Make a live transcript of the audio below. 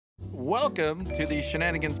Welcome to the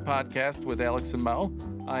Shenanigans podcast with Alex and Mo.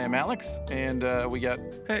 I am Alex, and we got...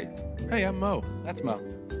 Hey, I'm Mo. That's Mo.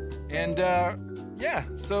 And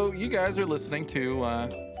so you guys are listening to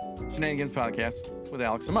Shenanigans podcast with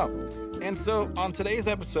Alex and Mo. And so on today's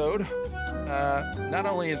episode, not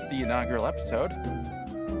only is the inaugural episode,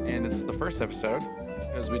 and it's the first episode,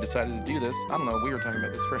 because we decided to do this. I don't know, we were talking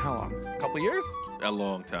about this for how long? A couple years? A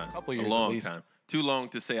long time. A couple years, a long at least. time. Too long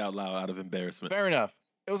to say out loud out of embarrassment. Fair enough.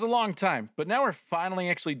 It was a long time, but now we're finally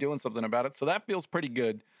actually doing something about it, so that feels pretty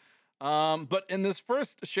good. But in this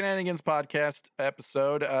first Shenanigans podcast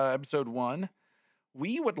episode, episode 1,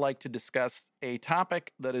 we would like to discuss a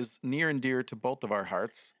topic that is near and dear to both of our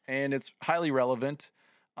hearts, and it's highly relevant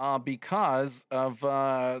because of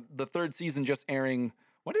the third season just airing.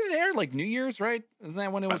 When did it air? Like New Year's, right? Isn't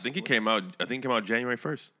that when it was? I think it came out January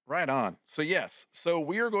 1st. Right on. So yes. So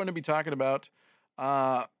we are going to be talking about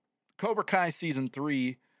Cobra Kai season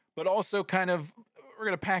 3, but also kind of we're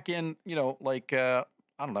going to pack in, I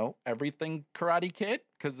don't know, everything Karate Kid,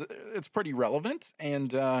 because it's pretty relevant.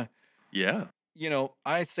 And Yeah.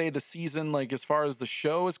 I say the season, like as far as the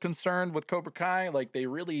show is concerned with Cobra Kai, like they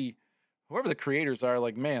really, whoever the creators are,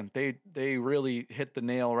 like, man, they really hit the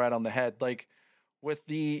nail right on the head. Like with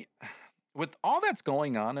all that's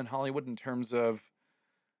going on in Hollywood in terms of,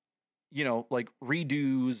 like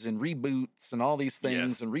redos and reboots and all these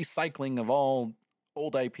things, Yes. and recycling of all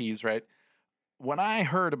old IPs, right? When I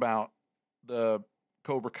heard about the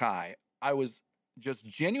Cobra Kai, I was just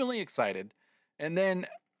genuinely excited. And then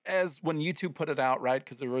when YouTube put it out, right?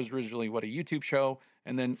 Because there was originally a YouTube show,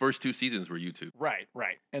 and then First 2 seasons were YouTube. Right.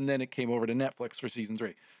 And then it came over to Netflix for season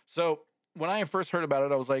 3. So when I first heard about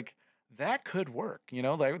it, I was like, that could work.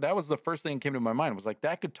 That was the first thing that came to my mind, was like,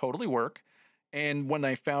 that could totally work. And when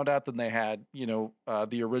I found out that they had,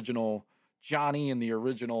 the original Johnny and the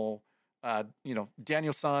original,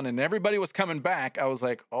 Daniel-san, and everybody was coming back, I was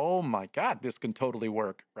like, oh my God, this can totally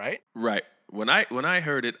work, right? Right. When I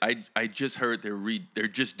heard it, I just heard they're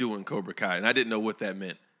just doing Cobra Kai, and I didn't know what that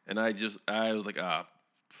meant. And I was like,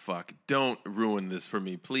 fuck, don't ruin this for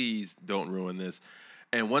me. Please don't ruin this.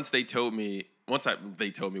 And once I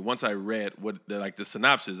read what the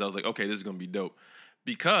synopsis, I was like, okay, this is going to be dope.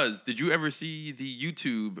 Because did you ever see the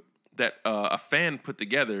YouTube that a fan put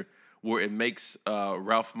together where it makes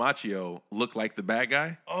Ralph Macchio look like the bad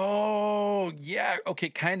guy? Oh, yeah. Okay,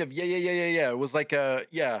 kind of. Yeah. It was like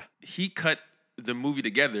He cut the movie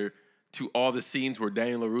together to all the scenes where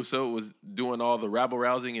Daniel LaRusso was doing all the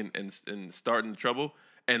rabble-rousing and starting the trouble.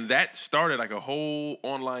 And that started like a whole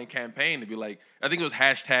online campaign to be like, I think it was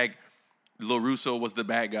hashtag LaRusso was the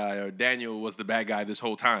bad guy, or Daniel was the bad guy this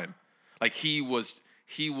whole time. Like he was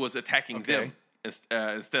attacking them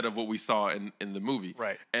instead of what we saw in the movie.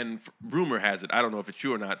 Right. And rumor has it, I don't know if it's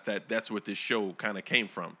true or not, that's what this show kind of came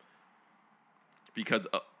from. Because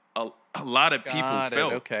a lot of people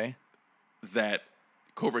felt that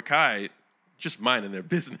Cobra Kai just minding their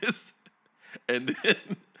business. And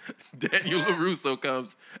then Daniel LaRusso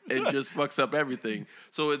comes and just fucks up everying.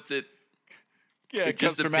 So it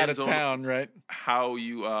comes from out of town, right? How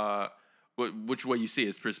you which way you see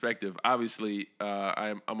its perspective. Obviously,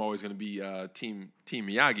 I'm always going to be team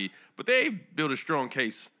Miyagi, but they built a strong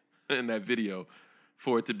case in that video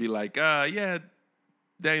for it to be like, Daniel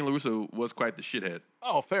LaRusso was quite the shithead.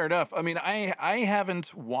 Oh, fair enough. I mean, I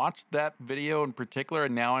haven't watched that video in particular,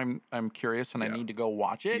 and now I'm curious, and I need to go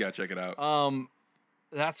watch it. You gotta check it out.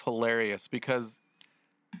 That's hilarious because,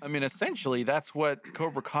 I mean, essentially that's what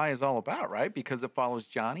Cobra Kai is all about, right? Because it follows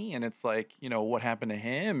Johnny, and it's like, what happened to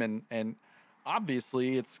him, and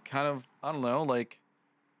obviously it's kind of, I don't know, like,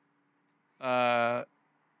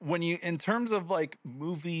 when you, in terms of like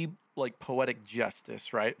movie, like poetic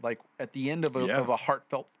justice, right? Like at the end of a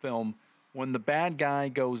heartfelt film, when the bad guy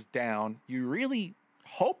goes down, you really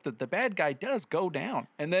hope that the bad guy does go down.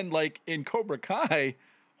 And then like in Cobra Kai,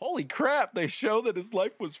 holy crap, they show that his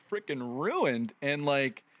life was freaking ruined. And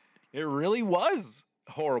like, it really was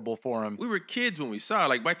horrible for him. We were kids when we saw it.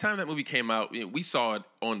 Like by the time that movie came out, we saw it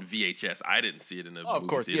on VHS. I didn't see it in the movie of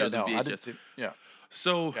course, theaters. I didn't see it. Yeah.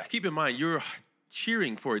 So keep in mind, you're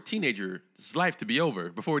cheering for a teenager's life to be over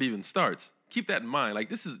before it even starts. Keep that in mind. Like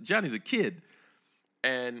Johnny's a kid.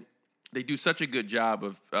 And they do such a good job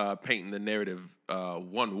of painting the narrative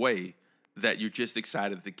one way that you're just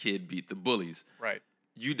excited that the kid beat the bullies. Right.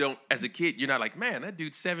 You don't, as a kid, you're not like, man, that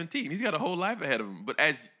dude's 17. He's got a whole life ahead of him. But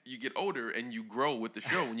as you get older and you grow with the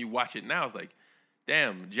show, when you watch it now, it's like,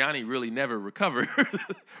 damn, Johnny really never recovered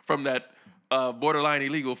from that borderline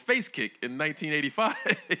illegal face kick in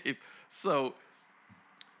 1985. So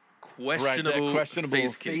questionable,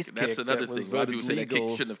 face kick. That's another that was thing. A lot of people say that kick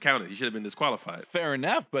legal. shouldn't have counted. He should have been disqualified. Fair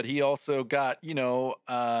enough, but he also got,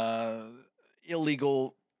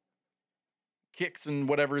 illegal kicks and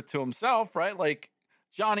whatever to himself, right? Like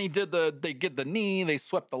Johnny they get the knee, they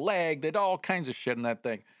swept the leg, they did all kinds of shit in that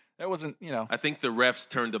thing. That wasn't, I think the refs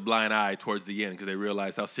turned a blind eye towards the end because they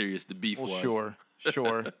realized how serious the beef was. Sure.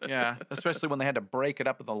 Yeah. Especially when they had to break it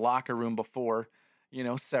up in the locker room before,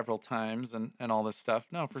 several times and all this stuff.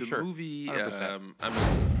 No, for sure. The movie, 100%.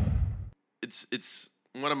 it's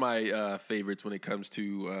one of my favorites when it comes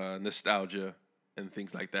to nostalgia and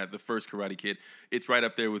things like that. The first Karate Kid, it's right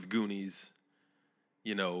up there with Goonies,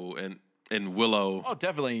 and Willow. Oh,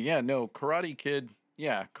 definitely. Yeah, no, Karate Kid.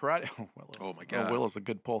 Yeah, Karate. Oh my God. Willow's a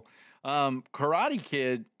good pull. Karate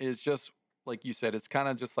Kid is just, like you said, it's kind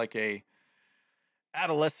of just like a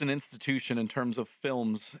adolescent institution in terms of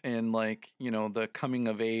films and the coming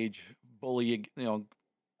of age bully,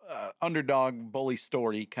 underdog bully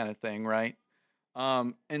story kind of thing, right?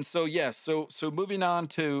 And so so moving on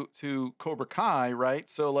to Cobra Kai, right?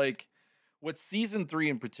 So with season 3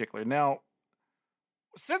 in particular. Now,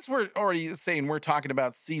 since we're already saying we're talking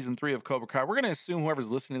about season 3 of Cobra Kai, we're going to assume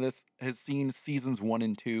whoever's listening to this has seen seasons 1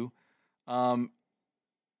 and 2. To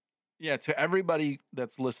everybody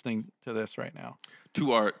that's listening to this right now,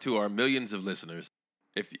 to our millions of listeners,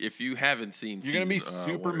 if you haven't seen, you're going to be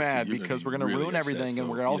super mad because we're going to ruin everything, and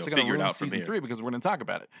we're also going to ruin season 3 because we're going to talk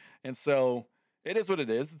about it. And so it is what it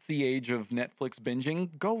is. It's the age of Netflix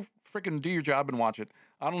binging. Go freaking do your job and watch it.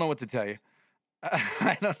 I don't know what to tell you.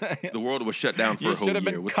 I don't know. The world was shut down for a whole year. You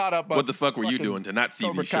should have been caught up on what the fuck were you doing to not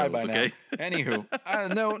see these shows? Okay. Anywho,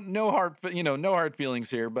 no hard feelings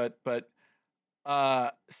here, but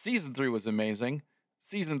season 3 was amazing.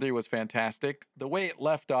 Season 3 was fantastic. The way it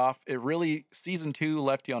left off, season 2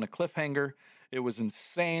 left you on a cliffhanger. It was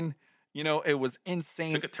insane. It was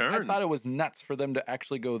insane. Took a turn. I thought it was nuts for them to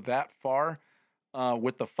actually go that far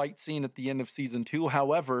with the fight scene at the end of season 2.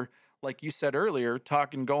 However, like you said earlier,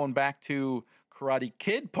 going back to Karate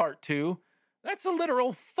Kid Part 2, that's a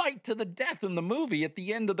literal fight to the death in the movie at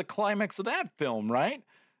the end of the climax of that film, right?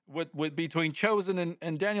 With between Chosen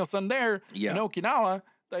and Daniel-san there in Okinawa,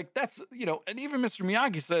 that's and even Mr.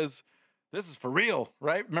 Miyagi says, "This is for real,"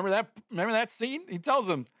 right? Remember that scene? He tells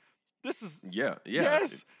him, "This is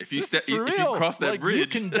yes. If you cross that bridge, you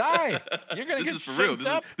can die. You're gonna get shaped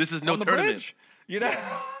up. This is no tournament." Bridge.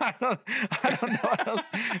 I don't know what else.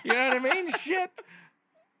 You know what I mean? Shit.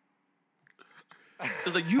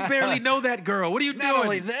 It's like, you barely know that girl. What are you doing? Not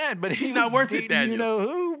only that, but he's not worth it, Daniel. You know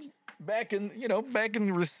who? Back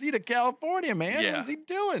in Reseda, California, man. Yeah. What was he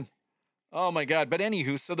doing? Oh my God. But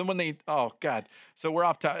anywho, so then so we're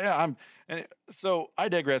off topic. So I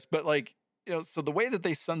digress, but so the way that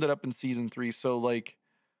they summed it up in season 3, so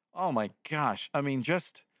oh my gosh. I mean,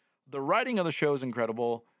 just the writing of the show is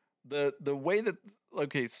incredible. The way that,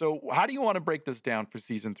 so how do you want to break this down for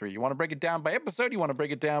season 3? You want to break it down by episode? You want to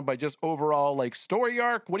break it down by just overall story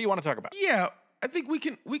arc? What do you want to talk about? Yeah, I think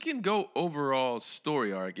we can go overall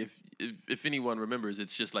story arc. If anyone remembers,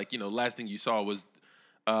 it's just last thing you saw was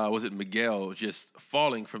it Miguel just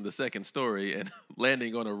falling from the second story and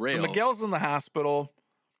landing on a rail. So Miguel's in the hospital,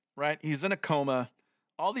 right? He's in a coma.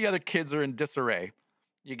 All the other kids are in disarray.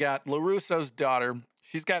 You got LaRusso's daughter.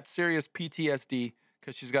 She's got serious PTSD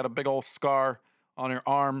because she's got a big old scar on her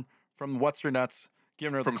arm from what's-her-nuts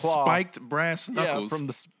giving her the claw. From spiked brass knuckles. Yeah,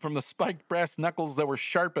 from the spiked brass knuckles that were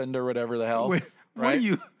sharpened or whatever the hell. Wait, right?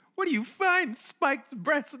 Where do you find spiked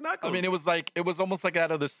brass knuckles? I mean, it was almost like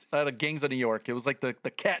out of Gangs of New York. It was like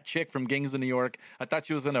the cat chick from Gangs of New York. I thought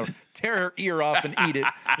she was gonna tear her ear off and eat it.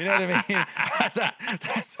 You know what I mean?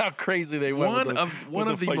 That's how crazy they went. One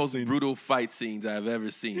of the most brutal fight scenes I've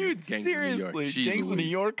ever seen. Dude, seriously, Gangs of New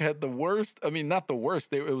York had the worst. I mean, not the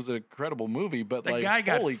worst. It was an incredible movie, but that guy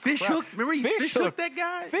got fish hooked. Remember he fish hooked that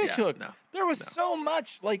guy? Fish hooked. No, there was so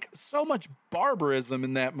much barbarism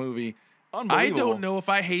in that movie. I don't know if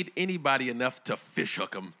I hate anybody enough to fish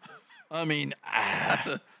hook them. I mean,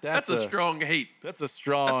 that's a strong hate. That's a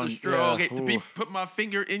strong hate. To put my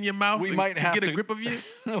finger in your mouth get a grip of you.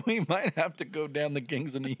 We might have to go down the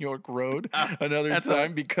Gangs of New York road another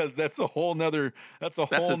time because that's a whole nother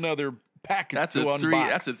package to unbox.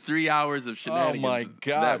 That's 3 hours of shenanigans. Oh my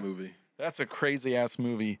God. That movie. That's a crazy ass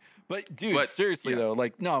movie. But dude, seriously though,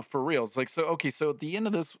 no, for real. It's so at the end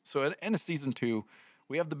of this, so at the end of season 2,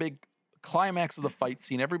 we have the big climax of the fight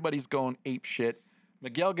scene. Everybody's going ape shit.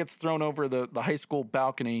 Miguel gets thrown over the high school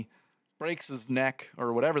balcony, breaks his neck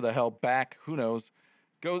or whatever the hell, back, who knows.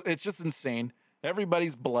 It's just insane.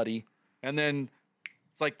 Everybody's bloody. And then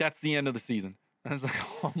it's that's the end of the season. I was like,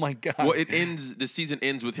 oh my god. Well, it ends. The season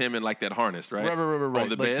ends with him in like that harness, right? Right. On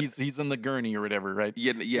the Like bed. he's in the gurney or whatever, right?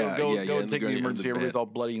 Yeah, yeah, Go yeah, yeah. and In the take the gurney, on emergency. the Everybody's bed. all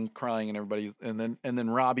bloody and crying, and then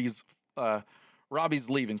Robbie's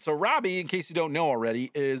leaving. So Robbie, in case you don't know already,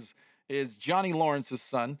 is Johnny Lawrence's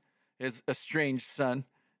son, his estranged son,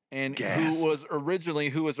 and Gasp. who was originally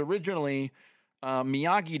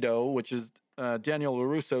Miyagi-Do, which is Daniel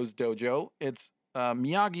LaRusso's dojo. It's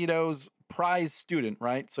Miyagi-Do's prize student,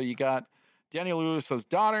 right? So you got Daniel LaRusso's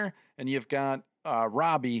daughter, and you've got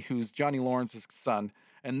Robbie, who's Johnny Lawrence's son,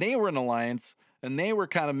 and they were in alliance, and they were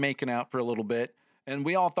kind of making out for a little bit. And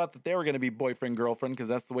we all thought that they were going to be boyfriend girlfriend because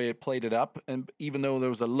that's the way it played it up. And even though there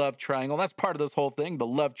was a love triangle, that's part of this whole thing, the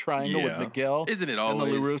love triangle with Yeah. Miguel Isn't it and the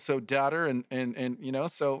always? LaRusso daughter, and you know,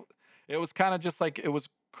 so it was kind of just like it was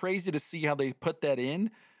crazy to see how they put that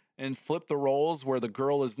in and flip the roles where the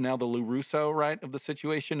girl is now the LaRusso, right, of the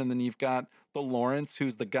situation, and then you've got the Lawrence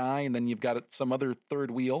who's the guy, and then you've got some other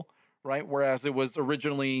third wheel, right? Whereas it was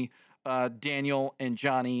originally Daniel and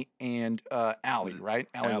Johnny and Allie, right?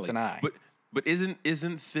 Allie with an I. But isn't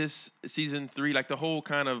this season 3 like the whole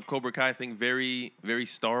kind of Cobra Kai thing very very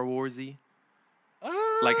Star Warsy?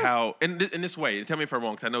 Like how in this way. Tell me if I'm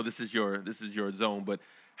wrong, because I know this is your zone. But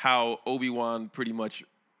how Obi-Wan pretty much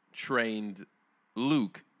trained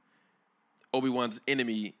Luke, Obi-Wan's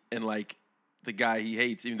enemy, and like the guy he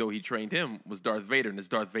hates, even though he trained him, was Darth Vader, and it's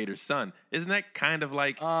Darth Vader's son. Isn't that kind of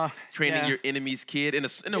like training your enemy's kid in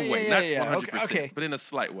a way, not 100%, okay. but in a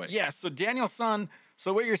slight way? Yeah. So Daniel's son.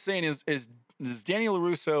 So what you're saying is Daniel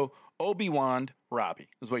LaRusso, Obi-Wan, Robbie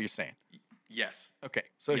is what you're saying. Yes. Okay.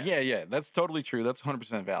 So yeah, that's totally true. That's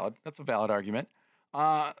 100% valid. That's a valid argument.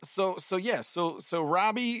 So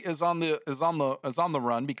Robbie is on the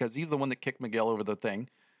run because he's the one that kicked Miguel over the thing,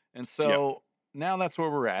 and so now that's where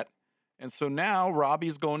we're at, and so now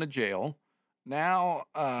Robbie's going to jail. Now,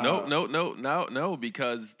 no,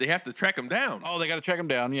 because they have to track him down. Oh, they got to track him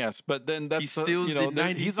down. Yes, but then that's he steals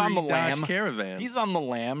he's on the Dodge lamb Caravan. He's on the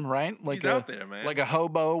lamb, right? Like he's out there, man. Like a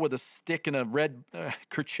hobo with a stick and a red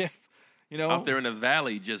kerchief. You know, out there in the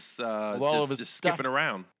valley, just skipping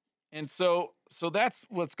around. And so that's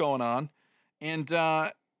what's going on, and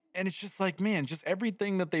it's just like, man, just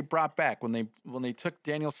everything that they brought back when they took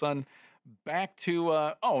Daniel's son back to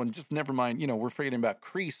and just never mind, you know, we're forgetting about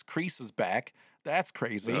Kreese. Kreese is back. That's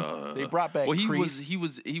crazy. They brought back Kreese.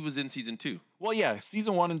 He was in season 2. Well, yeah,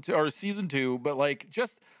 season 1 and 2 or season 2, but like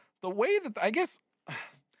just the way that I guess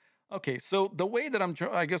okay, so the way that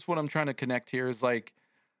I guess what I'm trying to connect here is like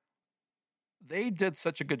they did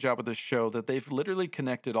such a good job with this show that they've literally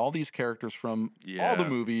connected all these characters from all the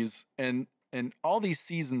movies, and all these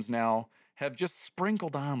seasons now have just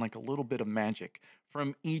sprinkled on like a little bit of magic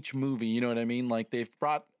from each movie. You know what I mean? Like they've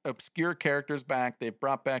brought obscure characters back. They've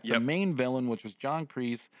brought back the main villain, which was John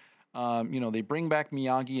Kreese. You know, they bring back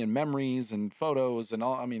Miyagi and memories and photos and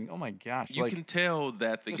all. I mean, oh my gosh. You can tell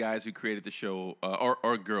that the guys who created the show,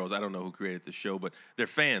 or girls, I don't know who created the show, but they're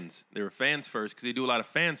fans. They were fans first because they do a lot of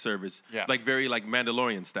fan service, like very like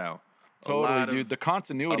Mandalorian style. Totally, dude. The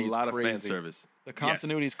continuity is crazy. A lot of fan service. The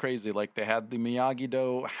continuity is crazy. Like they had the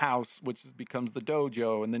Miyagi-Do house, which becomes the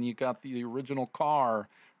dojo, and then you got the original car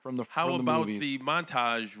from the How from the about movies. the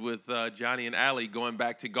montage with Johnny and Allie going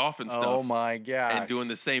back to golf and stuff? Oh my gosh. And doing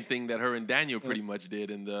the same thing that her and Daniel pretty much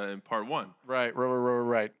did in part 1.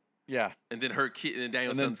 Right. Yeah. And then her kid and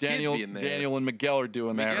Daniel's son's kid being there. Daniel and Miguel are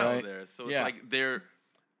doing that, right? There. So it's like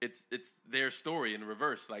it's their story in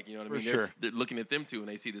reverse. Like, you know what I mean? Sure. They're looking at them too, and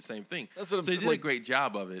they see the same thing. That's what I'm saying. They did like, a great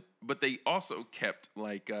job of it, but they also kept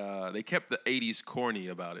they kept the 80s corny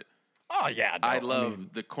about it. Oh yeah, I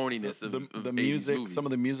love the corniness of the music. Movies. Some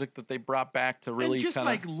of the music that they brought back to really and just kinda...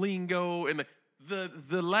 like lingo and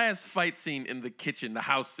the last fight scene in the kitchen, the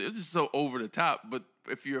house. It was just so over the top. But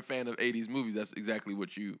if you're a fan of 80s movies, that's exactly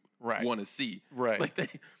what you want to see. Right. Like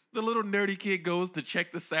the little nerdy kid goes to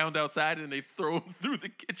check the sound outside, and they throw him through the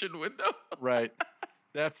kitchen window. Right.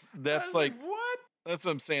 That's like what? That's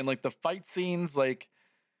what I'm saying. Like the fight scenes, like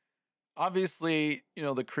obviously, you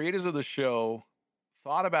know, the creators of the show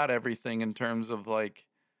thought about everything in terms of like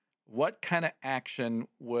what kind of action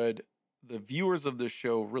would the viewers of the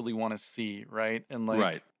show really want to see, right? And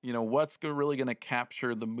like, you know, what's really going to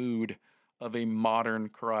capture the mood of a modern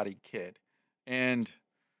Karate Kid. And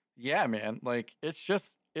yeah, man, like it's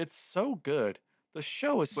so good. The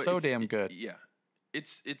show is damn good. Yeah.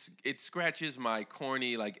 It scratches my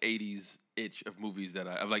corny like 80s itch of movies that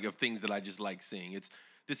of things that I just like seeing.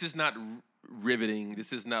 This is not riveting.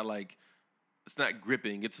 This is not like, it's not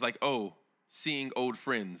gripping. It's like, seeing old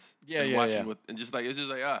friends. Watching with, and just like, it's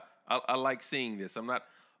just like, I like seeing this. I'm not,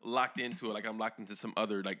 locked into it like I'm locked into some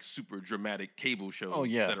other like super dramatic cable shows Oh,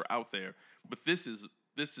 yeah. that are out there. But this is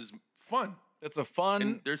fun. It's a fun.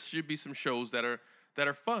 And there should be some shows that are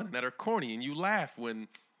fun, that are corny, and you laugh when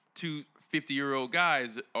two 50-year-old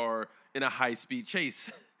guys are in a high-speed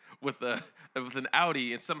chase with an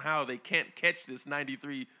Audi, and somehow they can't catch this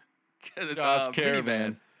 '93 Dodge minivan.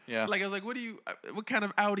 Caravan. Yeah. Like I was like, what kind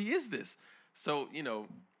of Audi is this? So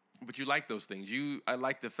but you like those things. I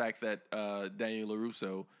like the fact that Daniel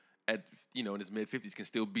LaRusso at in his mid-50s can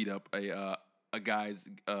still beat up a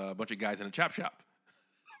bunch of guys in a chop shop.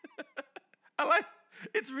 I like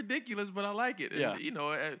it's ridiculous, but I like it. Yeah.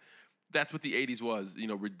 And, that's what the '80s was.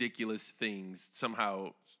 Ridiculous things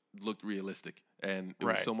somehow looked realistic, and it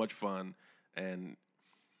was so much fun, and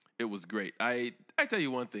it was great. I tell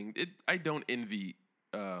you one thing, I don't envy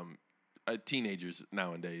teenagers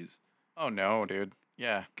nowadays. Oh no, dude.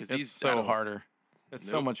 Yeah, because it's so harder. It's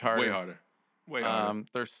so much harder. Way harder. Way harder.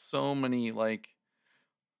 There's so many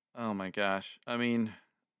oh my gosh. I mean,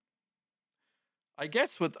 I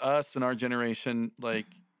guess with us and our generation,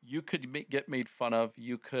 you could get made fun of.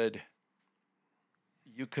 You could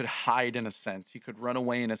hide in a sense. You could run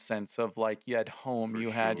away in a sense of you had home, you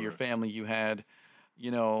had your family, you had,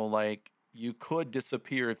 you could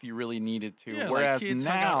disappear if you really needed to. Yeah, whereas kids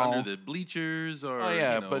now, hung out under the bleachers or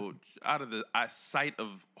but out of the sight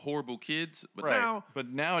of horrible kids. But but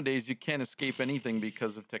nowadays you can't escape anything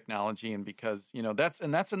because of technology and because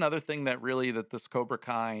that's another thing that this Cobra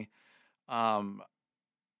Kai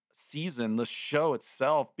season, the show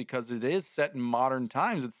itself, because it is set in modern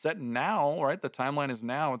times. It's set now, right? The timeline is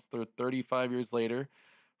now. It's 35 years later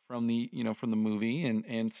from the movie,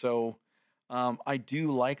 and so I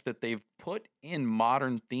do like that they've put in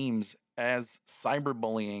modern themes as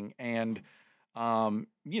cyberbullying and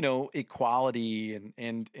equality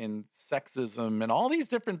and sexism and all these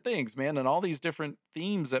different things, man, and all these different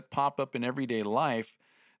themes that pop up in everyday life.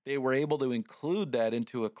 They were able to include that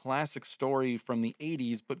into a classic story from the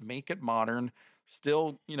 80s, but make it modern,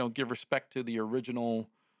 still, give respect to the original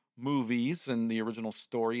movies and the original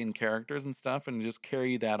story and characters and stuff, and just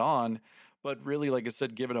carry that on. But really, like I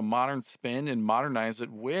said, give it a modern spin and modernize it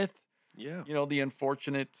with, the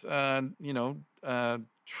unfortunate,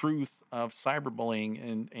 truth of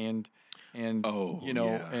cyberbullying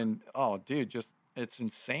dude, just it's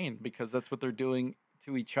insane because that's what they're doing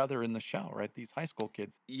to each other in the show, right? These high school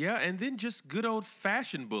kids. Yeah, and then just good old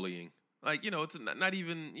fashioned bullying. It's not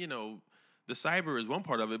even, the cyber is one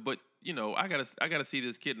part of it, but I gotta see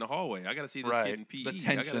this kid in the hallway. I gotta see this kid in PE. The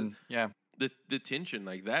tension, The tension,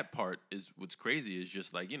 that part is what's crazy. Is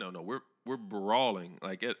just we're brawling.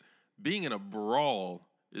 Being in a brawl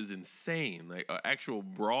is insane. An actual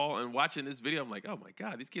brawl. And watching this video, I'm like, oh my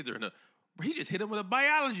god, these kids are in a. He just hit him with a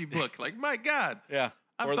biology book. My god. Yeah.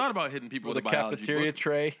 I've thought about hitting people with a biology cafeteria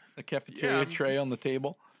book. The cafeteria tray on the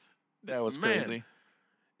table. That was crazy.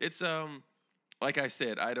 It's like I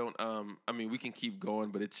said, I don't we can keep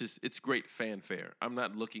going, but it's great fanfare. I'm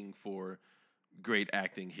not looking for great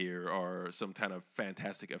acting here or some kind of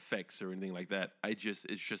fantastic effects or anything like that.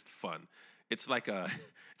 It's just fun. It's like a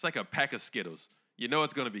pack of Skittles.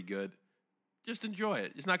 It's gonna be good. Just enjoy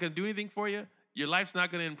it. It's not gonna do anything for you. Your life's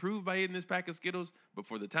not gonna improve by eating this pack of Skittles, but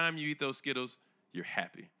for the time you eat those Skittles, you're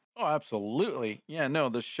happy. Oh, absolutely. Yeah, no,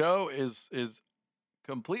 the show is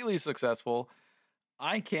completely successful.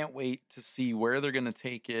 I can't wait to see where they're going to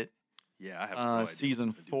take it. Yeah, I have no idea.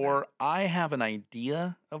 Season 4. I have an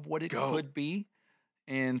idea of what it could be.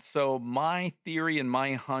 And so my theory and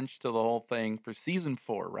my hunch to the whole thing for season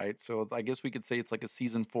 4, right? So I guess we could say it's like a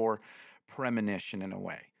season 4 premonition in a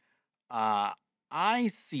way. I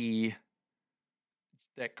see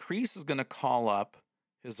that Kreese is going to call up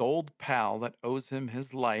his old pal that owes him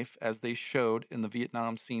his life, as they showed in the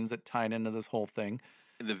Vietnam scenes that tied into this whole thing.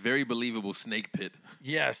 In the very believable snake pit.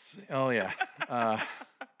 Yes. Oh, yeah.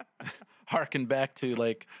 Harken back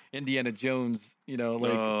to Indiana Jones,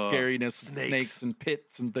 scariness, snakes and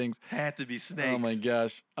pits and things. Had to be snakes. Oh my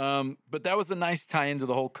gosh. But that was a nice tie into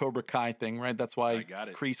the whole Cobra Kai thing, right? That's why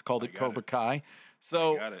Kreese called it Cobra Kai.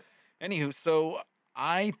 So, anywho, so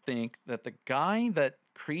I think that the guy that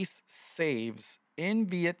Kreese saves in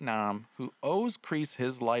Vietnam, who owes Kreese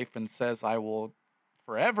his life and says, I will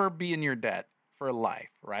forever be in your debt for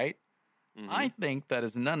life, right? Mm-hmm. I think that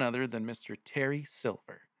is none other than Mr. Terry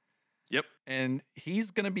Silver. Yep. And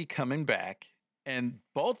he's going to be coming back, and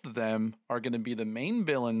both of them are going to be the main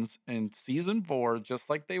villains in season 4, just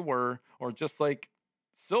like they were, or just like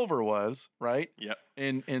Silver was, right? Yep.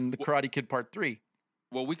 In the Karate Kid Part 3.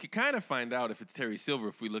 Well, we could kind of find out if it's Terry Silver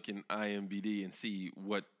if we look in IMDb and see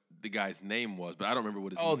what the guy's name was, but I don't remember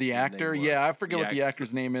what his Oh, the his actor? name was. Yeah, I forget what the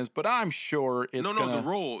actor's name is, but I'm sure it's the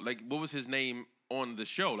role. Like, what was his name on the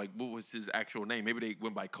show? Like, what was his actual name? Maybe they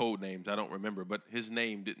went by code names. I don't remember, but his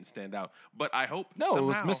name didn't stand out. But I hope No, somehow, it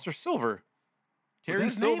was Mr. Silver. Terry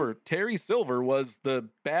his Silver. name? Terry Silver was the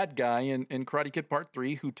bad guy in Karate Kid Part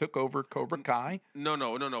 3 who took over Cobra Kai. No.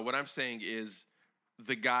 What I'm saying is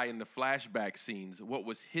the guy in the flashback scenes. What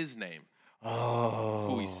was his name? Oh.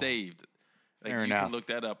 Who he saved. Like, Fair you enough. can look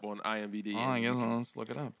that up on IMDb. Oh, I guess let's look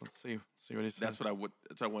it up. Let's see what he said. That's what I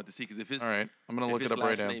wanted to see. Because if his All right, I'm gonna if look his it up right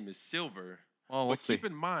last now. name is Silver. Well, we'll But see. keep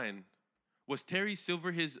in mind, was Terry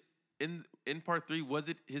Silver his in Part 3? Was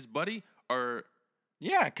it his buddy or?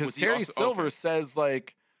 Yeah, because was he Terry also- Silver okay. says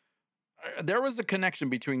like there was a connection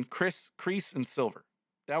between Kreese and Silver.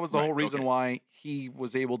 That was the Right, whole reason okay. why he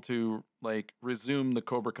was able to like resume the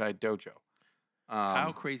Cobra Kai dojo.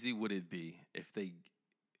 How crazy would it be if they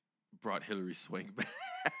brought Hilary Swank back?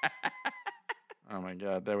 Oh my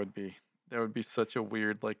god, that would be such a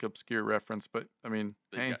weird like obscure reference, but I mean,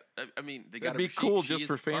 hey, They that'd got be cool just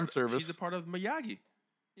for fan service. She's a part of Miyagi.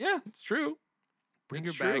 yeah, it's true. Bring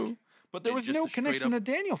It's her back. true. But there and was just no a straight connection up-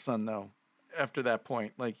 to Danielson though. After that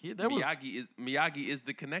point, like that was Miyagi is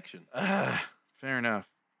the connection, fair enough.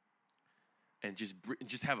 and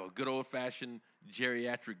just have a good old fashioned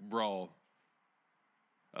geriatric brawl.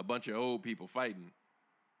 A bunch of old people fighting,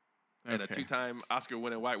 and a Okay. 2-time Oscar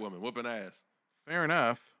winning white woman whooping ass. Fair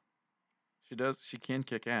enough. She can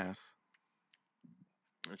kick ass.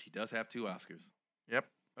 And she does have 2 Oscars. Yep.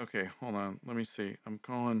 Okay, hold on. Let me see. I'm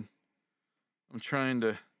trying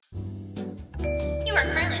to. You are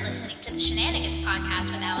currently listening to the Shenanigans podcast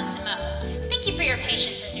with Alex and Mo. Thank you for your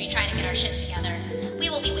patience as we try to get our shit together. We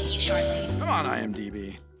will be with you shortly. Come on,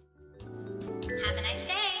 IMDb. Have a nice day.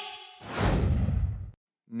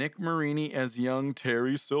 Nick Marini as young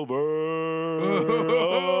Terry Silver.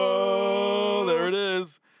 Oh, there it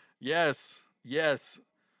is. Yes.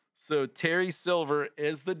 So Terry Silver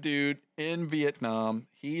is the dude in Vietnam.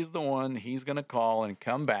 He's the one he's gonna call and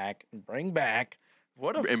come back and bring back.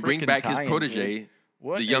 What a And bring freaking back his tie-in, protege, dude.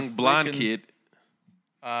 What the a young blonde freaking- kid,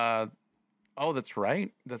 Oh, that's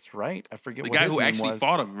right. I forget the what guy his who name actually was.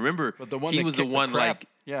 fought him. Remember, But the one he that was the kicked one crap. like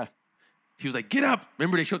Yeah. he was like, "Get up!"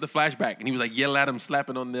 Remember they showed the flashback, and he was like yelling at him,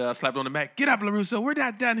 slapping on the mat. "Get up, LaRusso! We're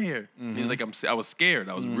not done here." And he was like, I was scared.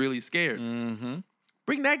 I was really scared. Mm-hmm.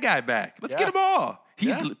 Bring that guy back. Let's Yeah. get them all.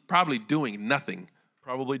 He's Yeah. probably doing nothing.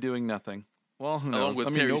 Probably doing nothing. Well, who Along knows? with I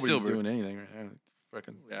mean, Terry nobody's Silver. doing anything right now.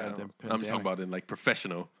 Freaking Yeah, goddamn I'm talking pandemic. about in like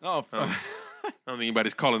professional. Oh, I don't think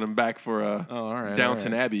anybody's calling him back for a all right.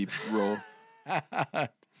 Downton Abbey role.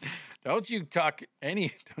 Don't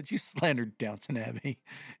you slander Downton Abbey?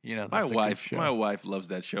 You know, My that's a good wife, show. my wife loves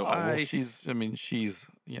that show. Oh, well, she's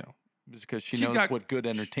because she knows what good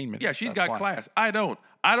entertainment. Yeah, is. she's That's got why. class. I don't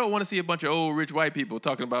want to see a bunch of old rich white people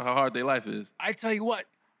talking about how hard their life is. I tell you what,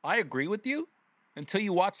 I agree with you until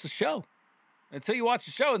you watch the show. Until you watch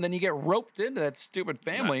the show, and then you get roped into that stupid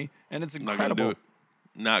family, and it's Not gonna incredible. do it.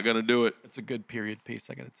 Not gonna do it. It's a good period piece,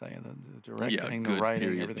 I got to tell you. The directing, the good writing,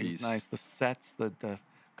 period everything's piece. nice. The sets, the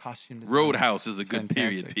costume design. Roadhouse is a good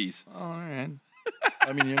period Fantastic. piece. Oh, all right.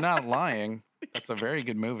 I mean, you're not lying. That's a very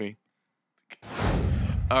good movie.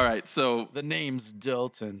 All right, so The name's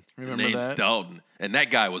Dalton. the Remember name's that? Dalton, and that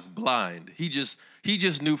guy was blind. He just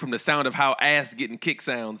knew from the sound of how ass getting kick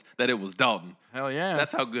sounds that it was Dalton. Hell yeah.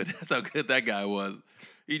 That's how good that guy was.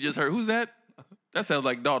 He just heard, who's that? That sounds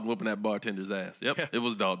like Dalton whooping that bartender's ass. Yep, it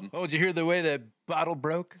was Dalton. Oh, did you hear the way that bottle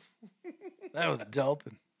broke? That was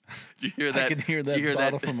Dalton. Did you hear that? I could hear Did you that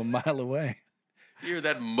bottle from a mile away. You hear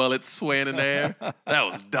that mullet swaying in the air? That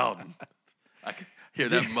was Dalton. I could hear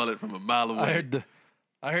that mullet from a mile away.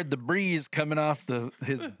 I heard the breeze coming off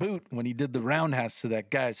his boot when he did the roundhouse to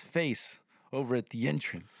that guy's face over at the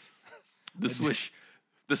entrance. The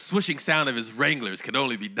swishing sound of his Wranglers could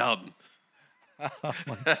only be Dalton.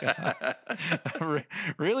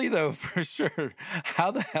 Really though, for sure.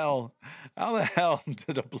 How the hell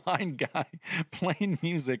did a blind guy playing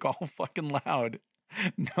music all fucking loud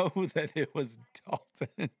know that it was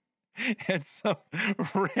Dalton at some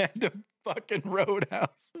random fucking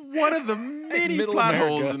roadhouse? One of the many Middle plot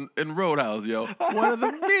America. holes in Roadhouse, yo. One of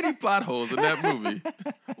the many plot holes in that movie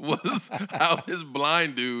was how this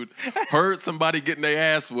blind dude heard somebody getting their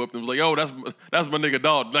ass whooped and was like, "Oh, that's my nigga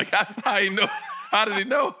Dalton." Like, how he know? How did he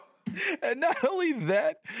know? And not only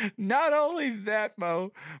that,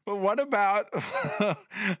 Mo, but what are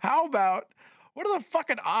the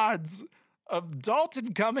fucking odds of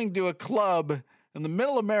Dalton coming to a club in the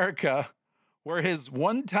middle America where his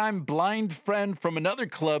one-time blind friend from another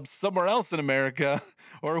club somewhere else in America,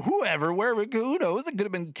 or whoever, wherever, who knows? It could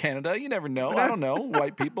have been Canada. You never know. I don't know.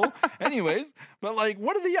 White people. Anyways, but like,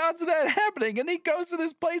 what are the odds of that happening? And he goes to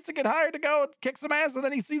this place to get hired to go and kick some ass, and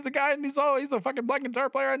then he sees a guy, and he's a fucking black guitar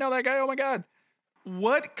player. I know that guy. Oh my God.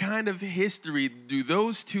 What kind of history do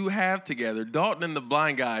those two have together, Dalton and the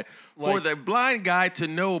blind guy, for the blind guy to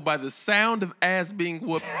know by the sound of ass being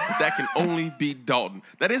whooped that can only be Dalton?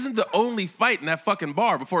 That isn't the only fight in that fucking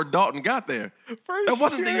bar before Dalton got there. That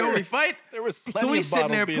wasn't the only fight. There was plenty so he's of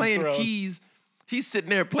sitting there being playing thrown. keys. He's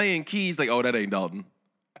sitting there playing keys like, oh, that ain't Dalton.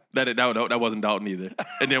 That wasn't Dalton either.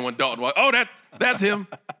 And then when Dalton walked, oh, that's him.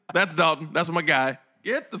 That's Dalton. That's my guy.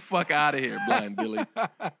 Get the fuck out of here, blind Billy.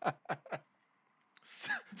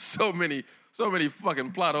 So many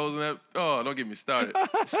fucking plot holes in that. Oh, don't get me started.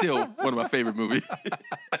 Still one of my favorite movies.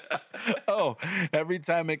 Oh, every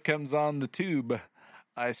time it comes on the tube,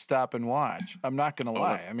 I stop and watch. I'm not gonna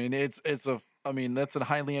lie. I mean, that's a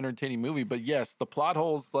highly entertaining movie. But yes, the plot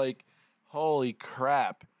holes, like, holy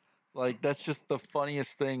crap, like that's just the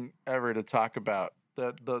funniest thing ever to talk about.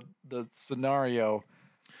 The scenario.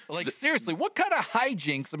 Like, seriously, what kind of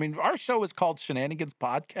hijinks? I mean, our show is called Shenanigans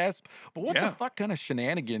Podcast, but what the fuck kind of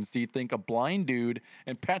shenanigans do you think a blind dude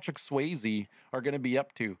and Patrick Swayze are going to be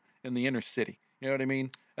up to in the inner city? You know what I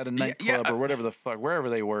mean? At a nightclub or whatever the fuck, wherever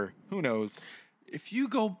they were. Who knows? If you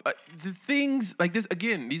go, the things like this,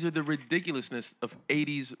 again, these are the ridiculousness of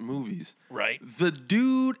 80s movies. Right. The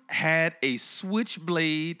dude had a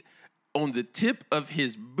switchblade on the tip of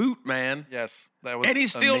his boot, man. Yes, that was and he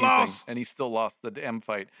still amazing. lost. And he still lost the damn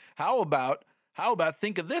fight. How about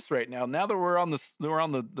think of this right now? Now that we're on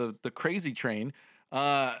the crazy train,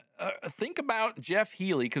 think about Jeff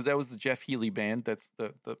Healey, because that was the Jeff Healey band. That's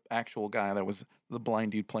the actual guy that was the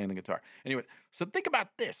blind dude playing the guitar. Anyway, so think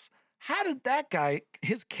about this. How did that guy,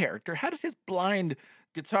 his character, how did his blind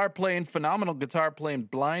phenomenal guitar playing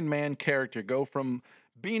blind man character go from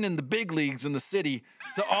being in the big leagues in the city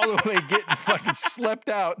to all the way getting fucking schlepped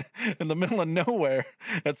out in the middle of nowhere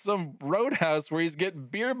at some roadhouse where he's getting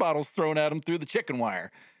beer bottles thrown at him through the chicken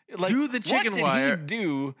wire? Like, what did he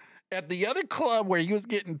do at the other club where he was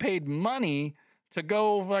getting paid money to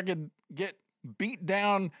go fucking get beat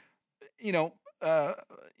down, dance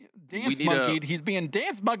monkeyed? He's being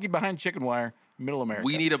dance monkeyed behind chicken wire, middle America.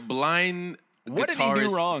 We need a blind What did he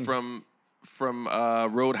do wrong? from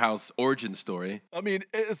Roadhouse origin story. I mean,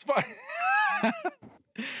 as far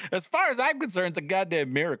as I'm concerned, it's a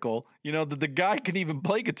goddamn miracle, that the guy can even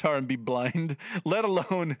play guitar and be blind, let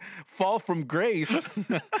alone fall from grace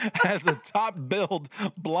as a top-billed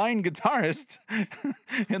blind guitarist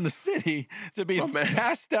in the city to be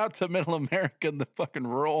passed out to middle America in the fucking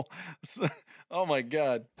rural. Oh, my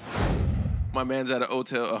God. My man's at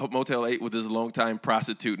a Motel 8 with his longtime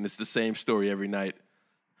prostitute, and it's the same story every night.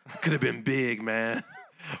 Could have been big, man.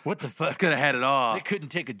 What the fuck? Could have had it all. They couldn't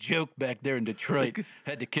take a joke back there in Detroit.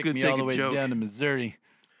 Had to kick me all the way down to Missouri.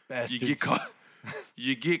 Bastards.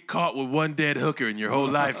 You get caught with one dead hooker and your whole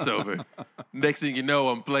life's over. Next thing you know,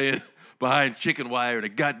 I'm playing behind chicken wire in a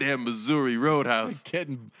goddamn Missouri roadhouse.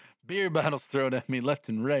 Getting beer bottles thrown at me left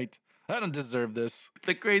and right. I don't deserve this.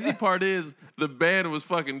 The crazy part is the band was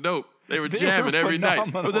fucking dope. They were jamming every night.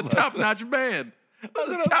 It was a top-notch band.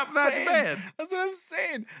 That's what I'm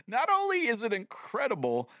saying. Not only is it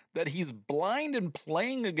incredible that he's blind and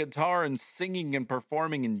playing a guitar and singing and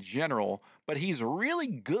performing in general, but he's really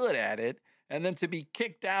good at it. And then to be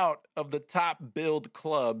kicked out of the top billed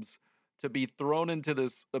clubs, to be thrown into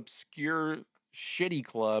this obscure, shitty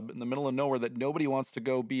club in the middle of nowhere that nobody wants to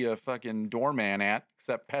go be a fucking doorman at,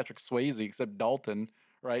 except Patrick Swayze, except Dalton,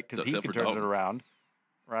 right? Because he can turn it around,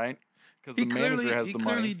 right? Because the manager has the money. He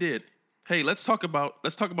clearly did. Hey, let's talk about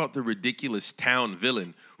the ridiculous town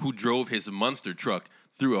villain who drove his monster truck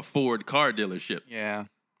through a Ford car dealership. Yeah,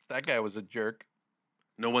 that guy was a jerk.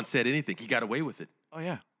 No one said anything. He got away with it. Oh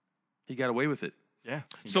yeah, he got away with it. Yeah.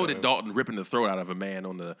 So did Dalton ripping the throat out of a man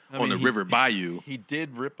on the river bayou. He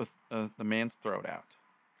did rip the man's throat out,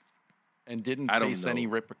 and didn't face any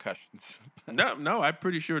repercussions. No, I'm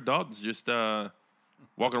pretty sure Dalton's just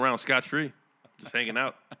walking around scot-free, just hanging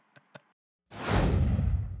out.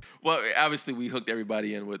 Well, obviously, we hooked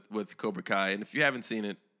everybody in with Cobra Kai, and if you haven't seen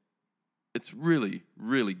it, it's really,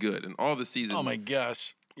 really good. And all the seasons. Oh my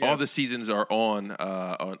gosh! Yes. All the seasons are on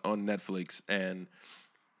Netflix, and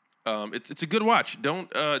it's a good watch.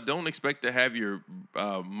 Don't expect to have your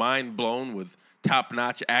mind blown with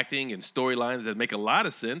top-notch acting and storylines that make a lot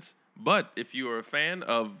of sense. But if you are a fan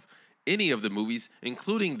of any of the movies,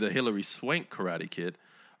 including the Hilary Swank Karate Kid,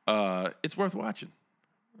 it's worth watching.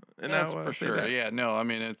 And that's for sure. Yeah, no, I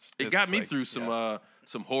mean it got me through some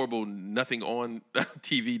some horrible nothing on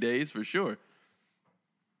TV days for sure.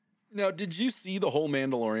 Now, did you see the whole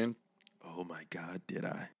Mandalorian? Oh my God, did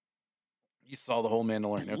I? You saw the whole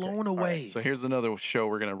Mandalorian. Okay. Blown All away. right, so here's another show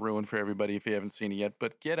we're gonna ruin for everybody if you haven't seen it yet.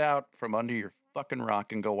 But get out from under your fucking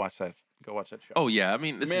rock and go watch that. Go watch that show. Oh yeah, I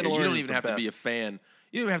mean, listen, you Mandalorian don't is even the have to be a best. fan.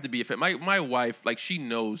 You don't even have to be a fan. My wife, like, she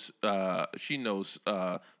knows Star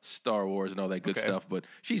Wars and all that good Okay. stuff, but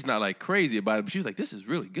she's not like crazy about it. But she's like, this is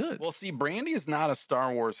really good. Well, see, Brandy is not a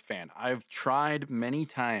Star Wars fan. I've tried many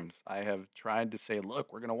times. I have tried to say,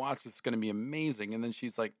 look, we're going to watch this. It's going to be amazing. And then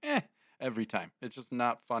she's like, every time. It's just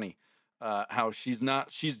not funny. How she's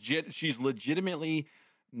legitimately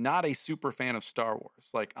not a super fan of Star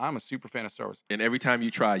Wars. Like, I'm a super fan of Star Wars. And every time you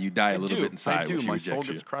try, you die a little bit inside. I do. When she My rejects soul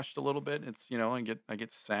you. gets crushed a little bit. It's, I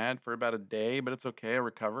get sad for about a day, but it's okay. I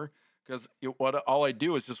recover. Because all I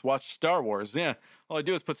do is just watch Star Wars. Yeah. All I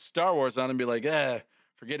do is put Star Wars on and be like,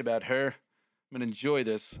 forget about her. I'm going to enjoy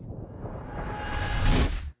this.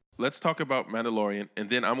 Let's talk about Mandalorian, and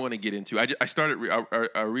then I'm going to get into. I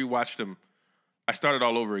rewatched them. I started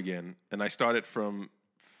all over again, and I started from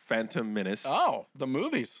Phantom Menace. Oh, the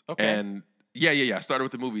movies. Okay. And yeah. I started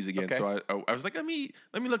with the movies again. Okay. So I was like, let me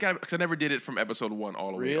look at it because I never did it from episode 1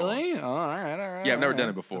 all the way. Really? Oh, all right. Yeah, I've never done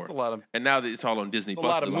it before. That's a lot of. And now that it's all on Disney It's a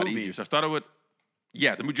Plus, lot it's a of lot movie. easier. So I started with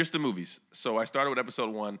just the movies. So I started with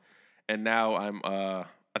episode 1, and now I'm I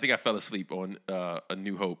think I fell asleep on A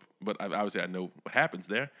New Hope, but obviously I know what happens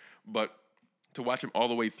there. But to watch them all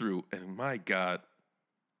the way through, and my God,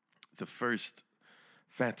 the first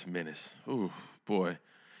Phantom Menace. Ooh, boy.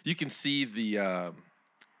 You can see the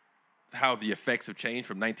how the effects have changed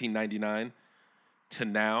from 1999 to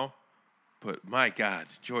now. But my God,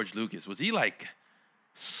 George Lucas, was he like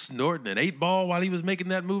snorting an 8-ball while he was making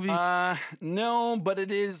that movie? No, but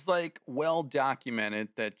it is like well documented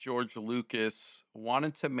that George Lucas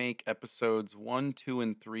wanted to make episodes 1, 2,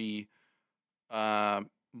 and 3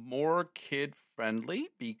 more kid friendly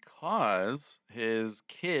because his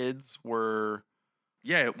kids were.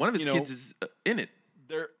 Yeah, one of his kids is in it.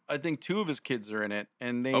 I think 2 of his kids are in it,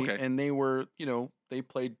 and they were, they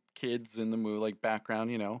played kids in the movie, like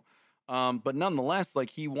background, but nonetheless, like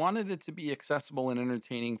he wanted it to be accessible and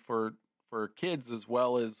entertaining for kids as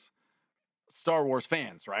well as Star Wars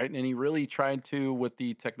fans, right? And he really tried to with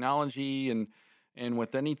the technology and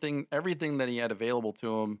with everything that he had available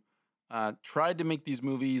to him, tried to make these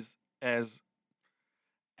movies as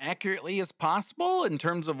accurately as possible in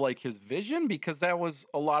terms of like his vision, because that was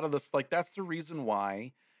a lot of this, like that's the reason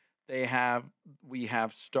why we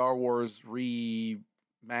have Star Wars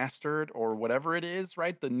remastered or whatever it is,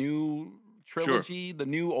 right? The new trilogy, the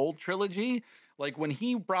new old trilogy. Like when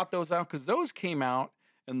he brought those out, because those came out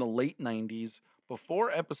in the late 90s before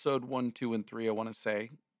episode 1, 2, and 3, I want to say,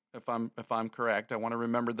 if I'm correct. I want to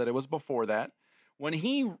remember that it was before that. When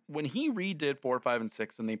he redid 4, 5, and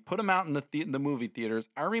 6, and they put them out in the movie theaters,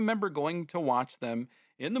 I remember going to watch them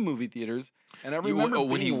in the movie theaters, and I remember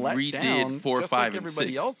when being he let redid down, 4, just 5, like and